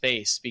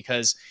evidence-based,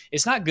 because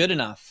it's not good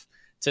enough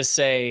to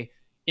say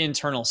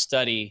internal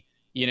study,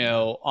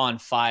 on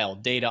file,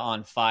 data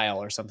on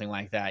file or something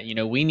like that.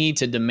 We need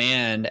to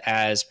demand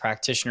as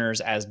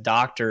practitioners, as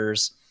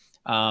doctors,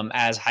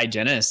 as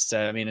hygienists.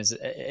 I mean, as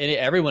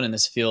everyone in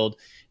this field,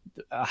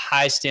 a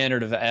high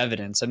standard of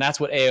evidence, and that's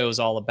what AO is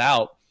all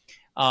about.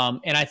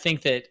 And I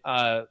think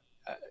that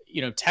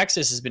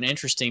Texas has been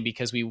interesting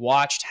because we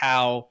watched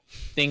how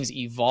things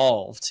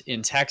evolved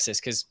in Texas,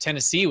 because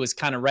Tennessee was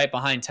kind of right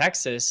behind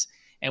Texas,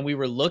 and we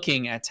were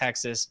looking at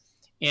Texas,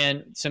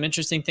 and some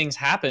interesting things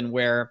happened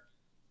where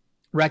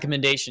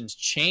recommendations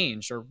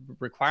changed or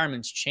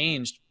requirements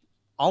changed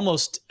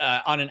almost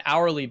on an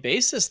hourly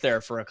basis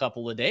there for a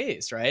couple of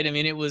days, right? I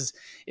mean, it was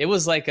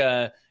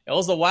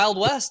the Wild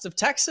West of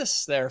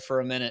Texas there for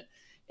a minute.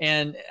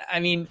 And I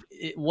mean,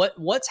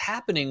 what's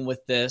happening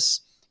with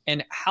this,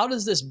 and how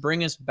does this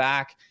bring us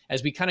back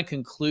as we kind of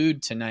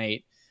conclude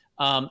tonight?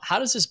 How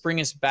does this bring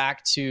us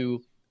back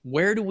to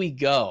where do we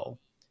go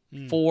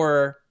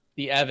for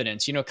the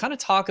evidence? Kind of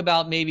talk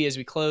about, maybe as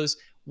we close,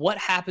 what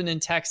happened in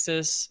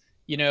Texas.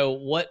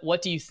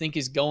 What do you think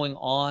is going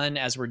on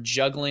as we're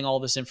juggling all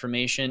this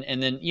information?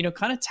 And then,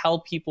 kind of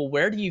tell people,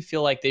 where do you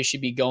feel like they should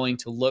be going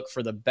to look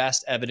for the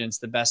best evidence,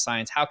 the best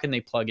science? How can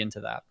they plug into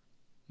that?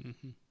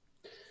 Mm-hmm.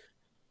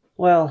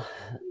 Well,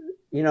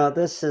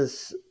 this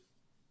is,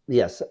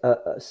 yes,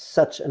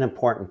 such an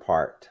important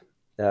part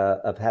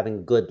of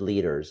having good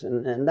leaders.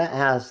 And that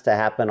has to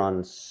happen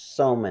on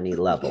so many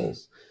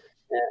levels.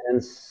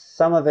 And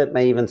some of it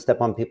may even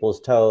step on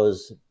people's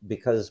toes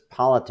because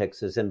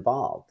politics is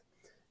involved.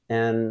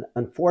 And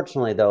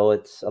unfortunately, though,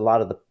 it's a lot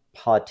of the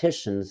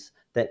politicians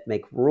that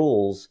make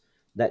rules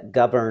that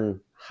govern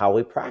how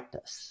we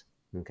practice.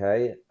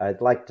 Okay,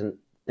 I'd like to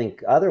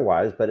think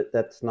otherwise, but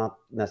that's not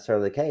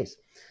necessarily the case.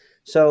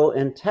 So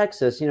in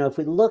Texas, if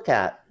we look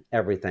at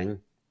everything,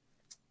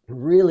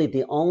 really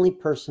the only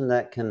person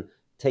that can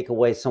take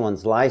away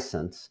someone's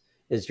license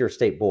is your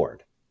state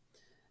board.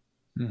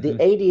 Mm-hmm.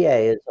 The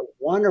ADA is a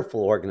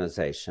wonderful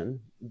organization,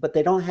 but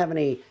they don't have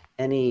any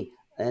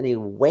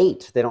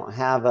weight. They don't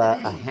have a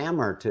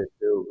hammer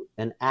to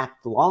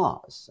enact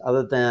laws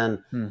other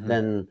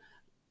than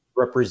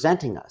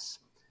representing us.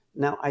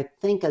 Now, I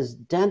think as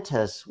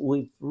dentists,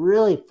 we've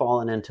really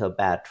fallen into a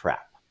bad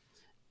trap.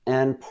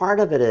 And part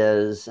of it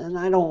is, and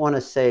I don't want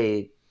to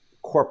say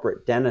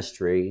corporate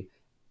dentistry,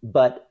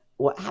 but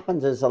what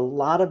happens is a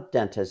lot of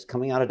dentists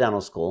coming out of dental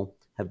school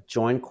have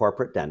joined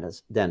corporate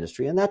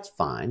dentistry, and that's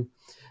fine.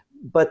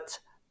 But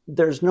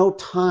there's no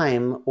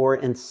time or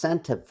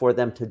incentive for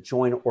them to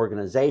join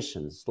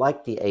organizations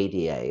like the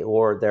ADA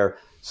or their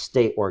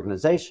state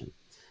organization.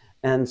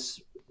 And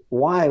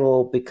why?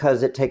 Well,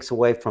 because it takes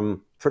away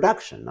from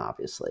production,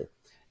 obviously.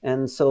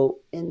 And so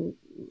in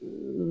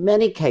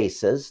many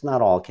cases,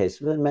 not all cases,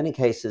 but in many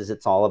cases,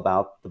 it's all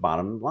about the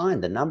bottom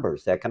line, the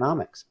numbers, the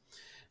economics.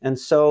 And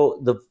so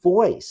the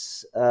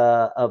voice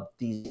of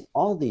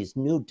all these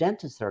new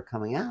dentists that are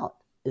coming out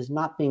is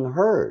not being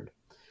heard.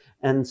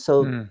 And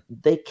so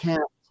they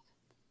can't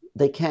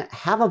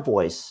have a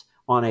voice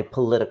on a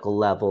political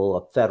level,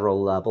 a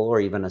federal level, or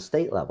even a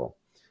state level.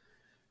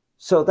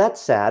 So that's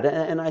sad.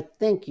 And I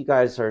think you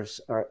guys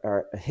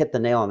are hit the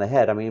nail on the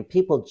head. I mean,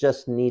 people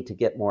just need to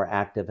get more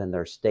active in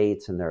their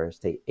states and their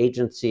state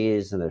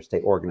agencies and their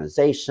state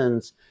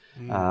organizations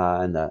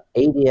and the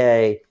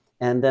ADA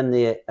and then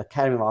the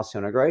Academy of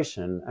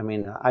Osseointegration. I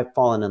mean, I've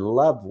fallen in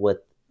love with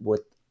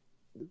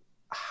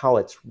how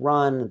it's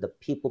run, the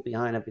people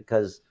behind it,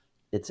 because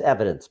it's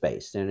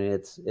evidence-based, and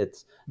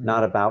it's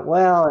not about,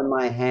 well, in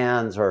my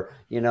hands, or,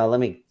 let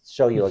me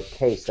show you a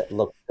case that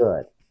looked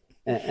good.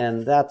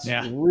 And that's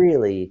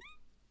really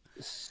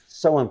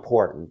so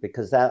important,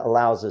 because that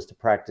allows us to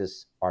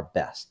practice our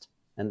best.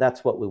 And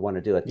that's what we want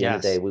to do at the end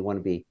of the day. We want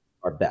to be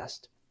our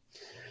best.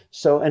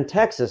 So in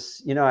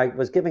Texas, I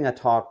was giving a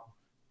talk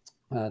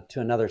to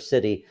another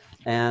city,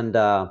 and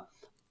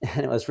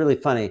it was really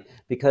funny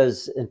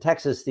because in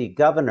Texas, the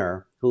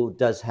governor, who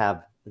does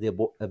have the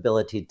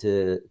ability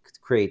to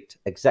create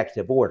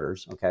executive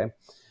orders. Okay.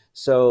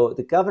 So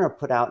the governor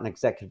put out an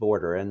executive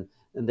order, and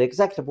the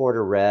executive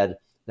order read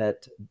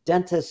that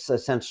dentists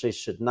essentially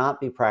should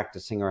not be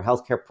practicing, or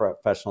healthcare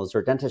professionals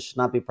or dentists should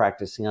not be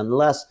practicing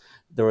unless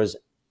there was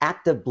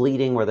active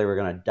bleeding where they were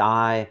going to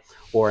die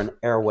or an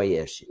airway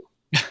issue.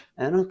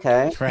 And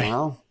okay, right.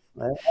 Well,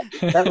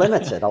 that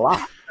limits it a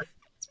lot.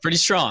 It's pretty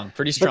strong.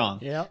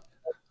 Yeah.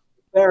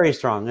 Very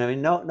strong. I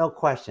mean, no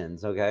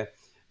questions. Okay.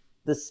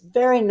 This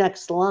very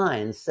next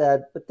line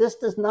said, but this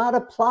does not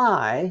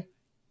apply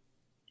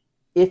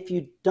if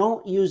you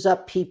don't use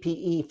up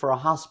PPE for a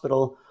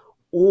hospital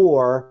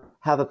or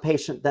have a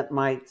patient that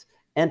might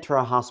enter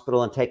a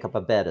hospital and take up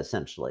a bed,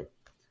 essentially.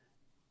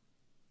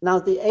 Now,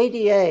 the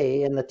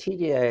ADA and the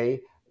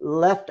TDA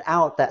left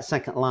out that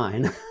second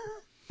line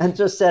and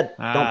just said,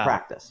 don't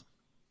practice.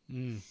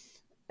 And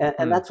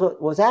that's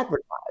what was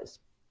advertised.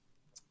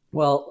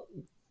 Well,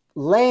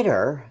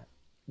 later,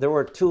 there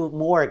were two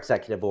more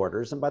executive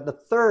orders, and by the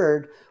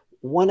third,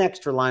 one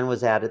extra line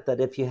was added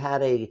that if you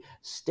had a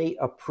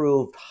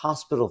state-approved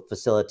hospital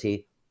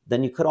facility,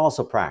 then you could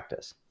also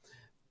practice.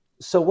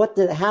 So what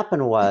did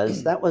happen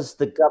was, that was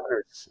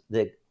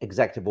the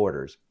executive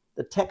orders.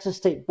 The Texas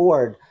State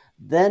Board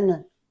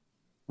then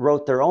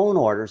wrote their own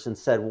orders and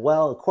said,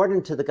 well,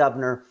 according to the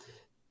governor,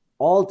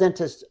 all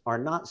dentists are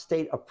not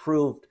state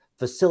approved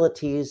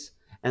facilities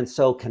and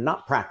so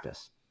cannot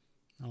practice.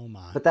 Oh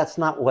my. But that's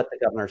not what the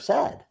governor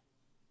said.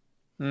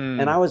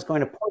 And I was going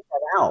to point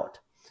that out.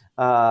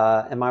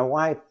 And my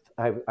wife,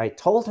 I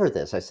told her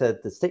this. I said,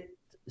 the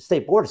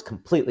state board is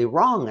completely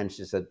wrong. And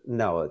she said,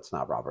 no, it's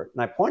not, Robert.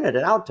 And I pointed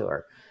it out to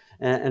her.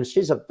 And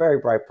she's a very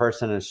bright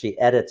person, and she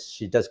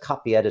does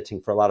copy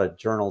editing for a lot of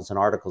journals and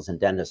articles in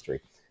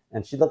dentistry.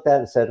 And she looked at it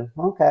and said,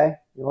 okay,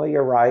 well,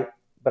 you're right,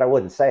 but I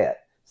wouldn't say it.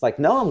 It's like,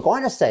 no, I'm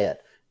going to say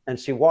it. And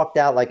she walked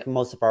out like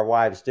most of our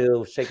wives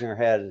do, shaking her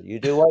head, you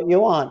do what you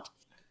want.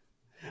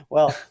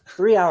 Well,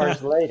 3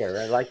 hours later,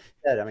 and like you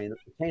said, I mean, it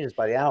changes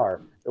by the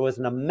hour, there was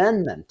an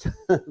amendment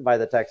by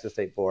the Texas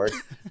State Board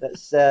that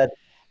said,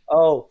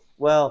 oh,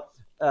 well,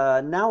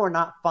 now we're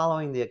not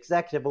following the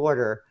executive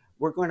order.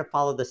 We're going to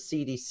follow the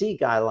CDC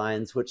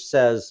guidelines, which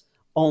says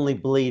only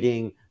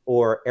bleeding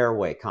or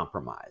airway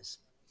compromise.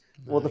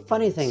 Well, the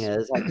funny thing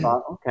is, I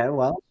thought, okay,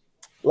 well,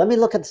 let me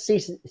look at the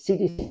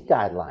CDC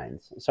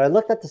guidelines. So I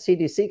looked at the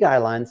CDC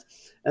guidelines,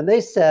 and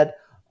they said,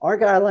 our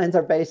guidelines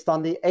are based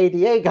on the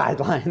ADA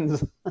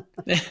guidelines.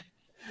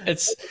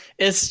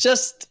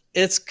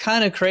 It's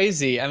kind of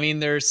crazy. I mean,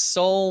 there's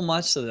so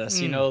much to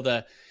this, you know,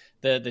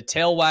 the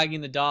tail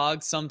wagging the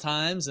dog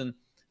sometimes, and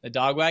the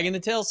dog wagging the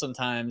tail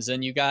sometimes.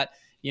 And you got,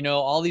 you know,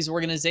 all these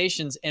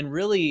organizations, and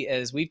really,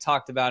 as we've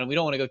talked about, and we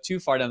don't want to go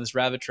too far down this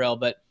rabbit trail,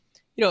 but,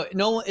 you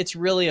know, it's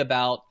really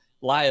about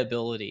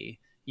liability.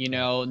 You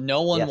know,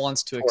 no one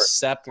wants to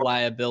accept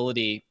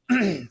liability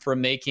for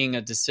making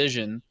a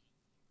decision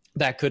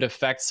that could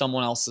affect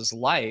someone else's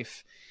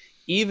life,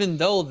 even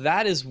though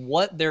that is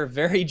what their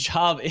very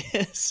job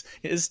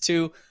is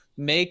to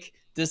make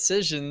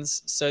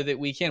decisions so that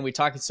we can. We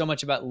talk so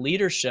much about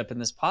leadership in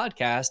this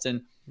podcast,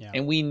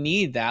 and we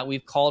need that.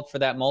 We've called for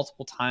that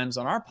multiple times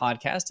on our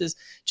podcast, is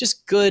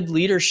just good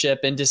leadership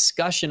and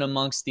discussion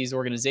amongst these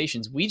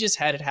organizations. We just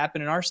had it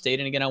happen in our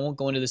state. And again, I won't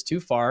go into this too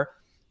far,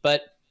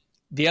 but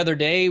the other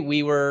day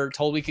we were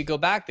told we could go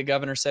back. The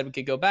governor said we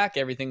could go back.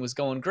 Everything was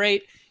going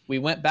great. We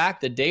went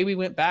back. The day we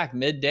went back,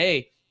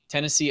 midday,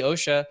 Tennessee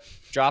OSHA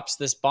drops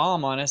this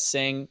bomb on us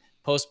saying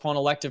postpone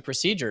elective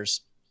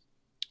procedures.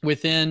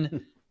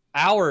 Within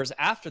hours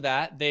after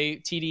that,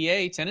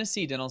 TDA,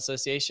 Tennessee Dental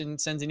Association,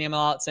 sends an email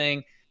out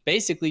saying,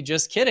 basically,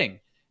 just kidding.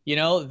 You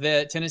know,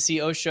 the Tennessee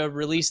OSHA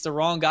released the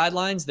wrong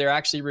guidelines. They're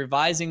actually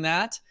revising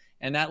that,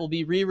 and that will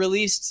be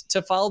re-released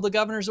to follow the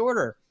governor's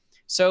order.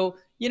 So,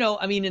 you know,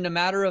 I mean, in a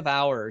matter of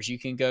hours, you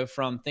can go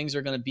from things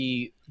are going to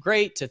be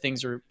great to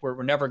things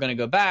we're never going to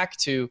go back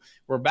to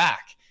we're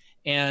back.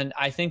 And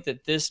I think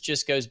that this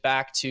just goes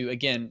back to,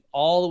 again,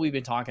 all that we've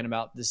been talking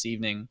about this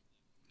evening.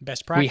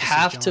 Best practices, we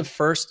have John. to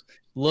first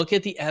look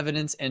at the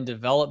evidence and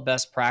develop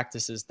best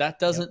practices. That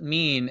doesn't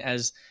mean,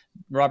 as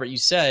Robert, you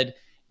said,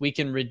 we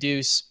can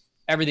reduce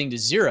everything to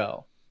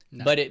zero,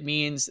 but it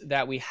means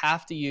that we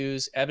have to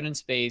use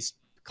evidence-based,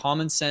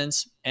 common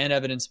sense and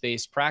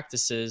evidence-based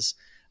practices.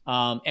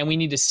 And we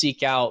need to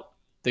seek out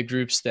the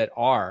groups that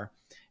are.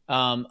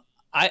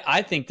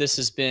 I think this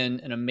has been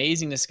an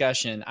amazing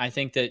discussion. I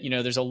think that, you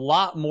know, there's a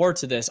lot more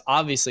to this,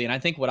 obviously. And I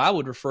think what I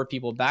would refer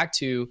people back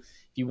to,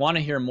 if you want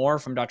to hear more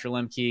from Dr.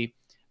 Lemke,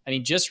 I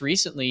mean, just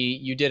recently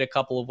you did a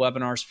couple of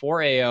webinars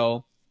for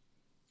AO.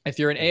 If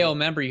you're an AO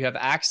member, you have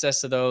access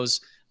to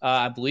those,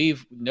 I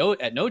believe,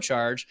 at no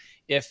charge.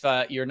 If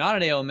you're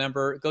not an AO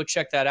member, go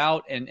check that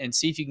out and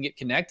see if you can get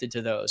connected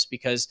to those,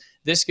 because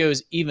this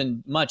goes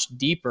even much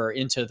deeper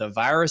into the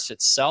virus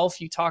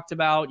itself. You talked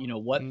about, you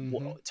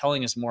know,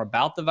 telling us more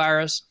about the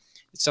virus,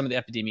 some of the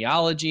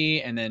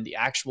epidemiology, and then the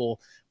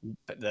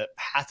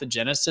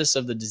pathogenesis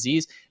of the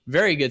disease.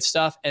 Very good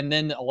stuff. And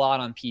then a lot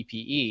on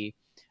PPE.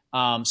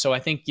 So I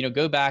think, you know,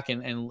 go back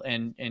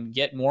and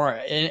get more.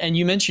 And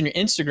you mentioned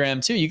your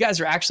Instagram too. You guys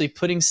are actually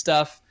putting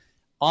stuff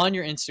on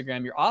your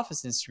Instagram, your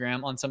office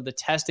Instagram, on some of the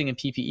testing and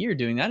PPE you're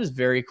doing. That is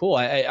very cool.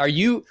 I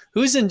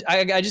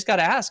just got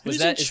to ask,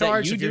 who's in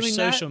charge of your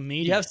social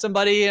media? Do you have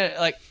somebody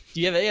do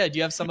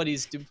you have somebody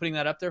who's putting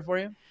that up there for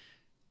you?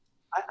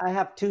 I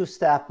have 2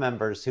 staff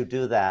members who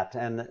do that,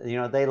 and, you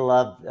know, they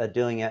love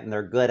doing it and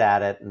they're good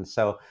at it. And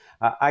so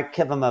I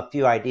give them a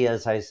few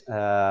ideas.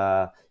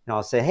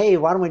 I'll say, hey,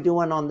 why don't we do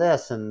one on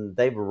this? And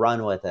they've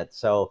run with it.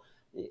 So,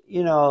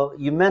 you know,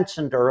 you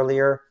mentioned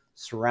earlier,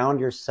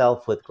 surround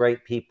yourself with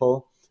great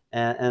people.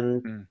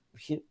 And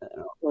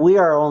we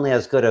are only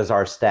as good as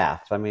our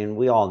staff. I mean,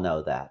 we all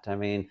know that. I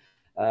mean,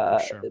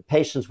 sure.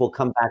 Patients will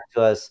come back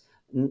to us.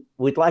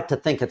 We'd like to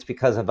think it's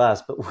because of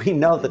us, but we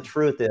know the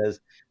truth is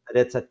that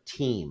it's a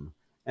team.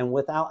 And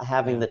without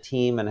having the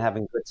team and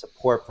having good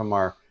support from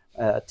our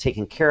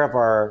taking care of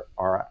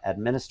our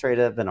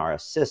administrative and our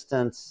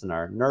assistants and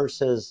our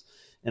nurses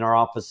in our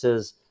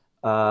offices,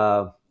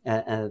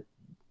 and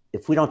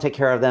if we don't take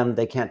care of them,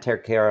 they can't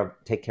take care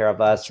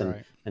of us. That's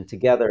right. And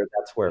together,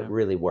 that's where it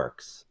really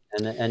works.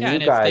 And you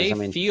and guys, if I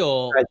mean,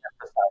 feel,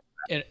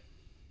 and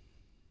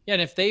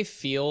if they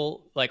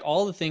feel like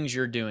all the things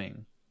you're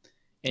doing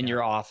in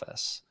your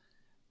office,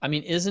 I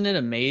mean, isn't it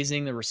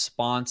amazing the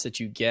response that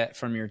you get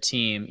from your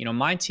team? You know,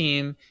 my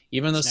team,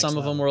 even though some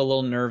of them were a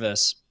little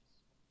nervous,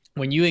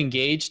 when you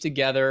engage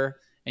together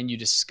and you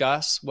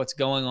discuss what's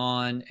going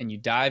on and you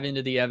dive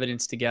into the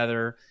evidence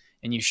together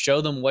and you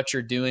show them what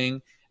you're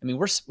doing. I mean,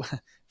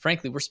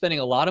 frankly, we're spending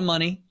a lot of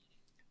money.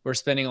 We're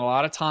spending a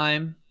lot of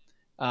time.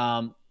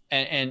 And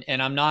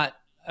I'm not,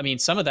 I mean,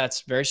 some of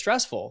that's very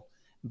stressful,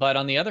 but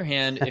on the other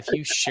hand, if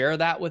you share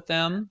that with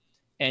them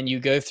and you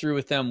go through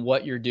with them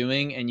what you're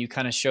doing and you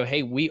kind of show,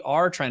 hey, we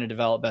are trying to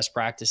develop best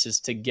practices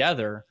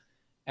together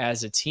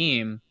as a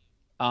team,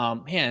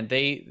 man,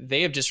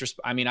 they have just,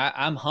 I mean,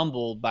 I'm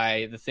humbled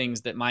by the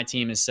things that my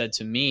team has said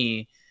to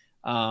me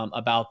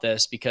about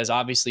this, because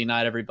obviously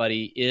not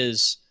everybody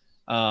is,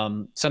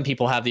 some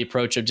people have the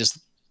approach of just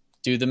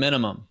do the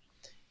minimum.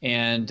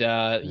 And,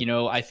 you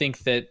know, I think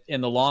that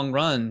in the long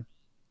run,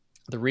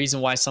 the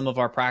reason why some of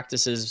our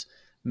practices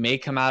may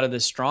come out of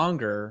this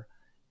stronger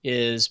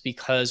is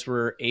because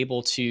we're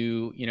able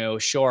to, you know,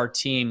 show our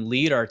team,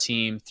 lead our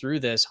team through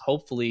this,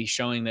 hopefully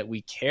showing that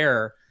we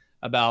care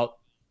about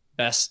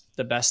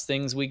the best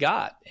things we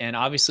got. And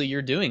obviously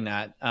you're doing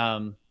that.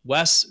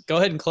 Wes, go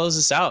ahead and close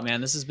this out,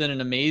 man. This has been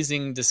an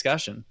amazing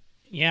discussion.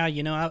 Yeah,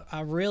 you know,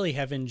 I really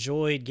have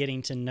enjoyed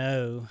getting to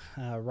know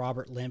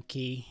Robert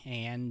Lemke,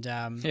 and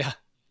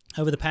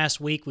over the past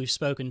week, we've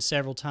spoken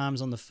several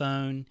times on the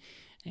phone.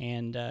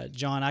 And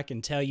John, I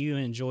can tell you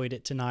enjoyed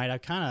it tonight. I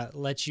kind of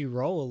let you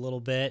roll a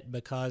little bit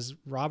because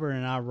Robert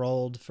and I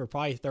rolled for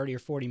probably 30 or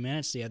 40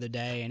 minutes the other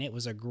day, and it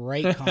was a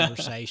great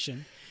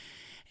conversation.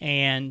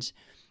 And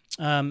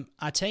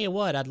I tell you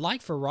what, I'd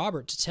like for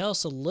Robert to tell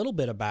us a little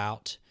bit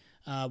about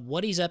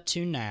what he's up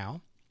to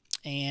now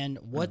and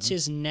what's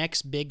his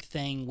next big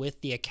thing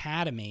with the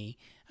Academy.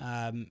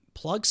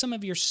 Plug some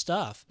of your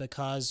stuff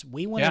because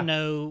we want to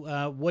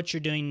know what you're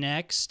doing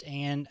next.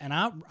 And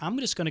I'm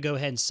just going to go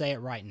ahead and say it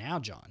right now,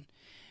 John.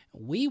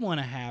 We want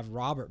to have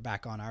Robert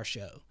back on our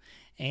show,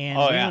 and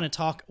I want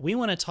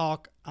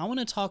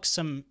to talk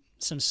some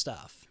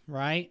stuff,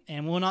 right?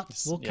 And we'll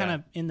kind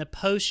of in the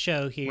post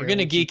show here. We're going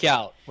to geek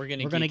out. We're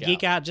going to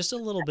geek out just a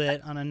little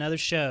bit on another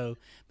show,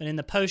 but in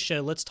the post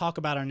show, let's talk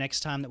about our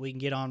next time that we can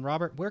get on.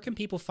 Robert, where can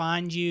people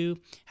find you?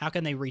 How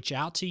can they reach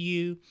out to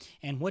you?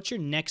 And what's your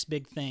next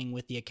big thing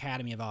with the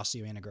Academy of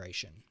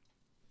Osseointegration?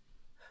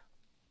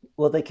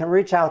 Well, they can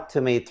reach out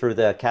to me through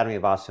the Academy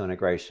of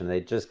Osseointegration.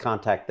 They just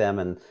contact them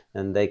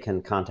and they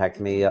can contact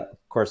me. Of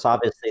course,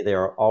 obviously,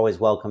 they're always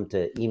welcome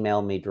to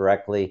email me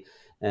directly,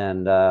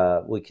 and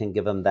we can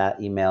give them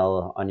that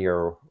email on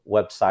your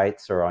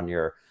websites or on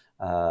your,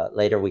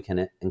 later we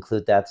can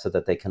include that so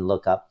that they can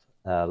look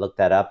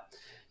that up.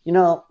 You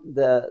know,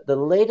 the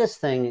latest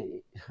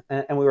thing,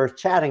 and we were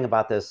chatting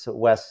about this,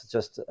 Wes,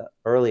 just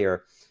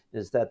earlier,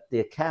 is that the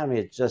Academy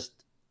is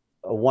just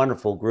a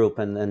wonderful group.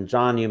 And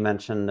John, you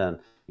mentioned, and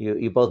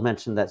you both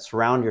mentioned that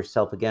surround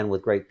yourself again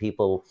with great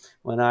people.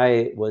 When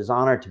I was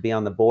honored to be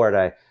on the board,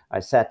 I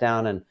sat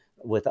down and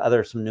with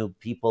some new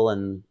people,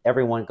 and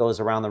everyone goes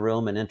around the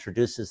room and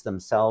introduces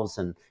themselves.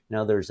 And, you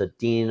know, there's a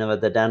dean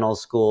of the dental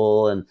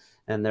school, and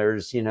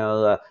there's, you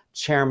know, the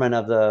chairman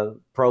of the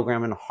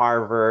program in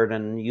Harvard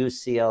and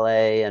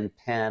UCLA and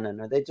Penn,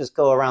 and they just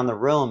go around the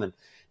room and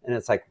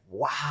it's like,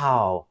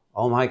 wow,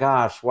 oh my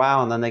gosh,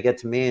 wow. And then they get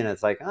to me and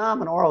it's like, oh,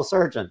 I'm an oral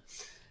surgeon,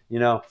 you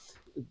know.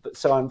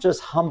 So I'm just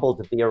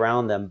humbled to be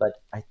around them. But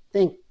I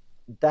think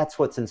that's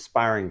what's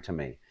inspiring to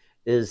me,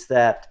 is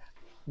that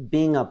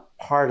being a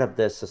part of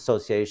this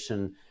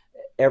association,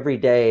 every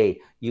day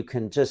you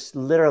can just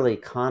literally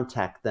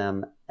contact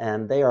them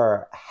and they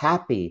are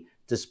happy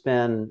to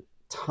spend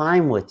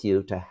time with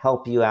you to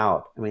help you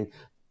out. I mean,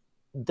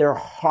 their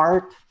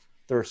heart,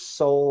 their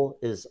soul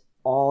is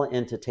all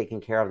into taking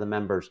care of the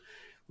members.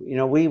 You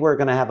know, we were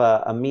going to have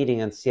a meeting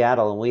in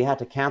Seattle and we had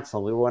to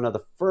cancel. We were one of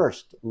the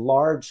first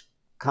large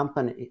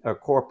company or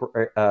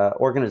corporate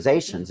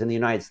organizations in the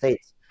United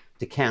States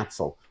to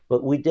cancel.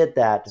 But we did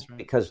that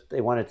because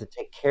they wanted to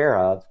take care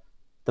of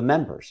the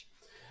members.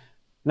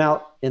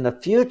 Now, in the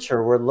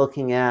future, we're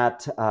looking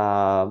at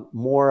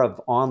more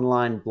of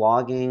online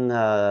blogging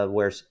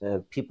where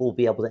people will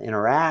be able to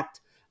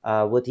interact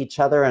with each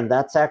other. And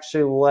that's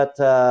actually what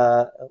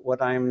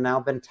I'm now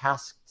been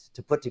tasked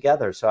to put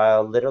together. So I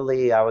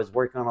was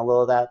working on a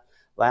little of that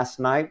last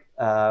night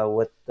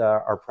with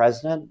our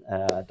president,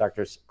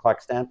 Dr.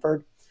 Clark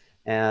Stanford,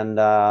 and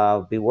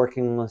be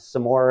working with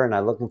some more. And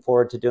I'm looking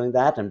forward to doing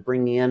that and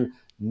bringing in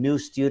new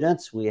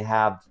students. We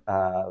have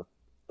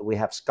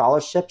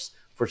scholarships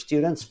for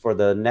students for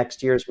the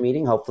next year's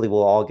meeting. Hopefully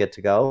we'll all get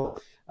to go,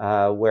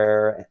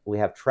 where we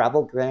have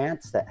travel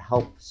grants that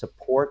help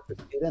support the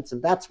students.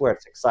 And that's where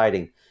it's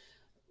exciting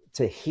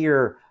to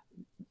hear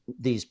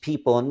these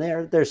people. And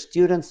they're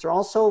students. They're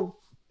also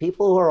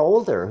people who are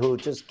older who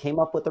just came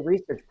up with a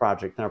research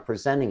project and are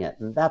presenting it.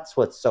 And that's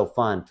what's so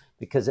fun,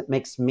 because it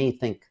makes me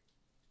think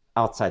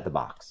outside the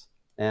box.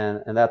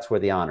 And that's where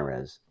the honor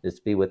is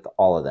to be with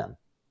all of them.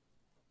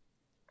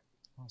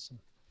 Awesome.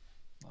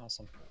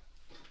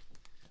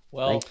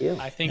 Well, thank you.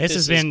 I think this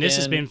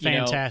has been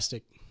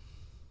fantastic.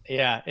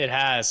 Yeah, it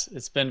has.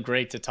 It's been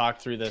great to talk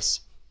through this.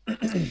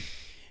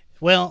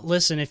 Well,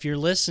 listen, if you're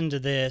listening to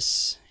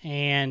this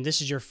and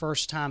this is your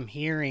first time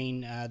hearing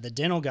the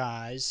Dental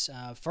Guys,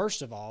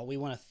 first of all, we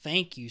want to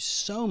thank you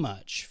so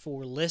much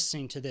for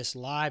listening to this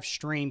live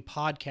stream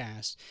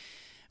podcast.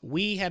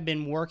 We have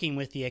been working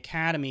with the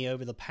Academy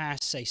over the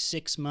past, say,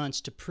 6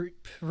 months to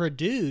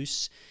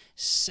produce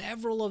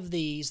several of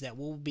these that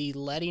we'll be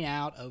letting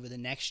out over the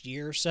next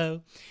year or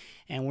so.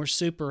 And we're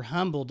super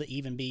humbled to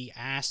even be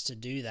asked to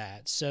do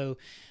that. So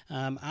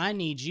I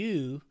need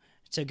you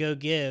to go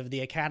give the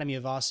Academy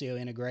of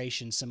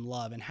Osseointegration some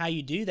love. And how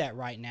you do that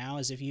right now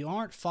is if you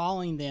aren't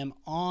following them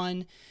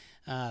on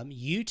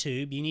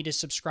YouTube, you need to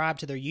subscribe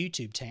to their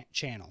YouTube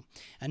channel.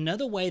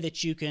 Another way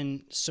that you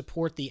can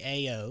support the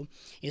AO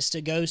is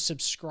to go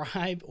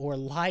subscribe or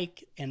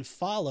like and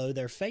follow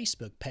their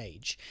Facebook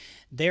page.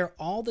 They're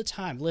all the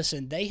time.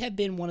 Listen, they have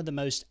been one of the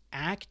most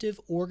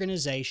active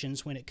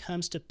organizations when it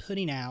comes to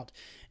putting out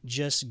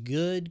just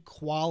good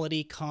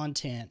quality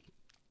content.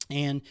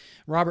 And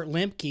Robert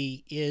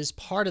Lemke is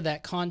part of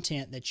that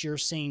content that you're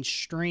seeing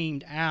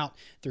streamed out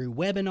through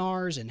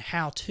webinars and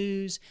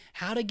how-tos,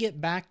 how to get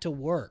back to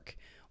work.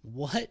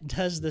 What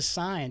does the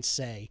science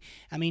say?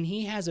 I mean,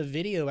 he has a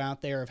video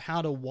out there of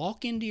how to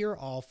walk into your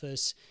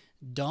office,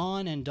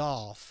 don and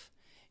doff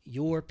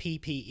your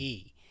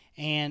PPE.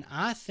 And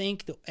I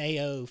thank the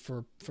AO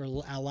for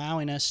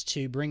allowing us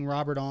to bring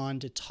Robert on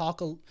to talk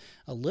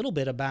a little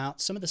bit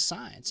about some of the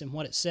science and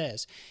what it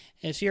says.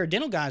 If you're a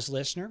Dental Guys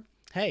listener,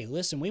 hey,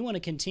 listen, we want to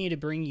continue to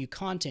bring you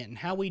content, and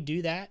how we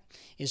do that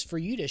is for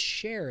you to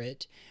share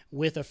it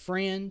with a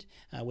friend,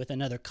 with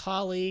another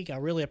colleague. I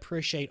really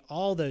appreciate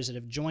all those that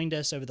have joined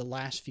us over the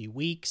last few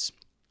weeks.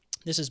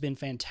 This has been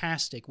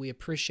fantastic. We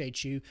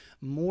appreciate you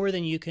more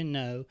than you can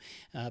know.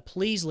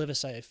 Please leave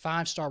us a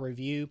 5-star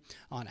review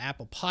on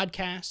Apple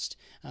Podcast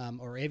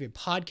or every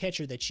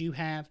podcatcher that you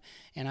have,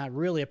 and I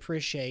really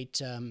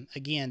appreciate,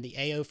 again, the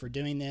AO for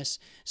doing this.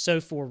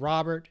 So for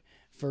Robert,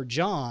 for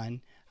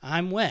John,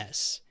 I'm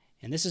Wes.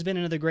 And this has been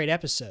another great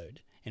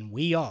episode, and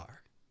we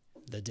are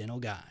the Dental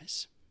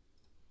Guys.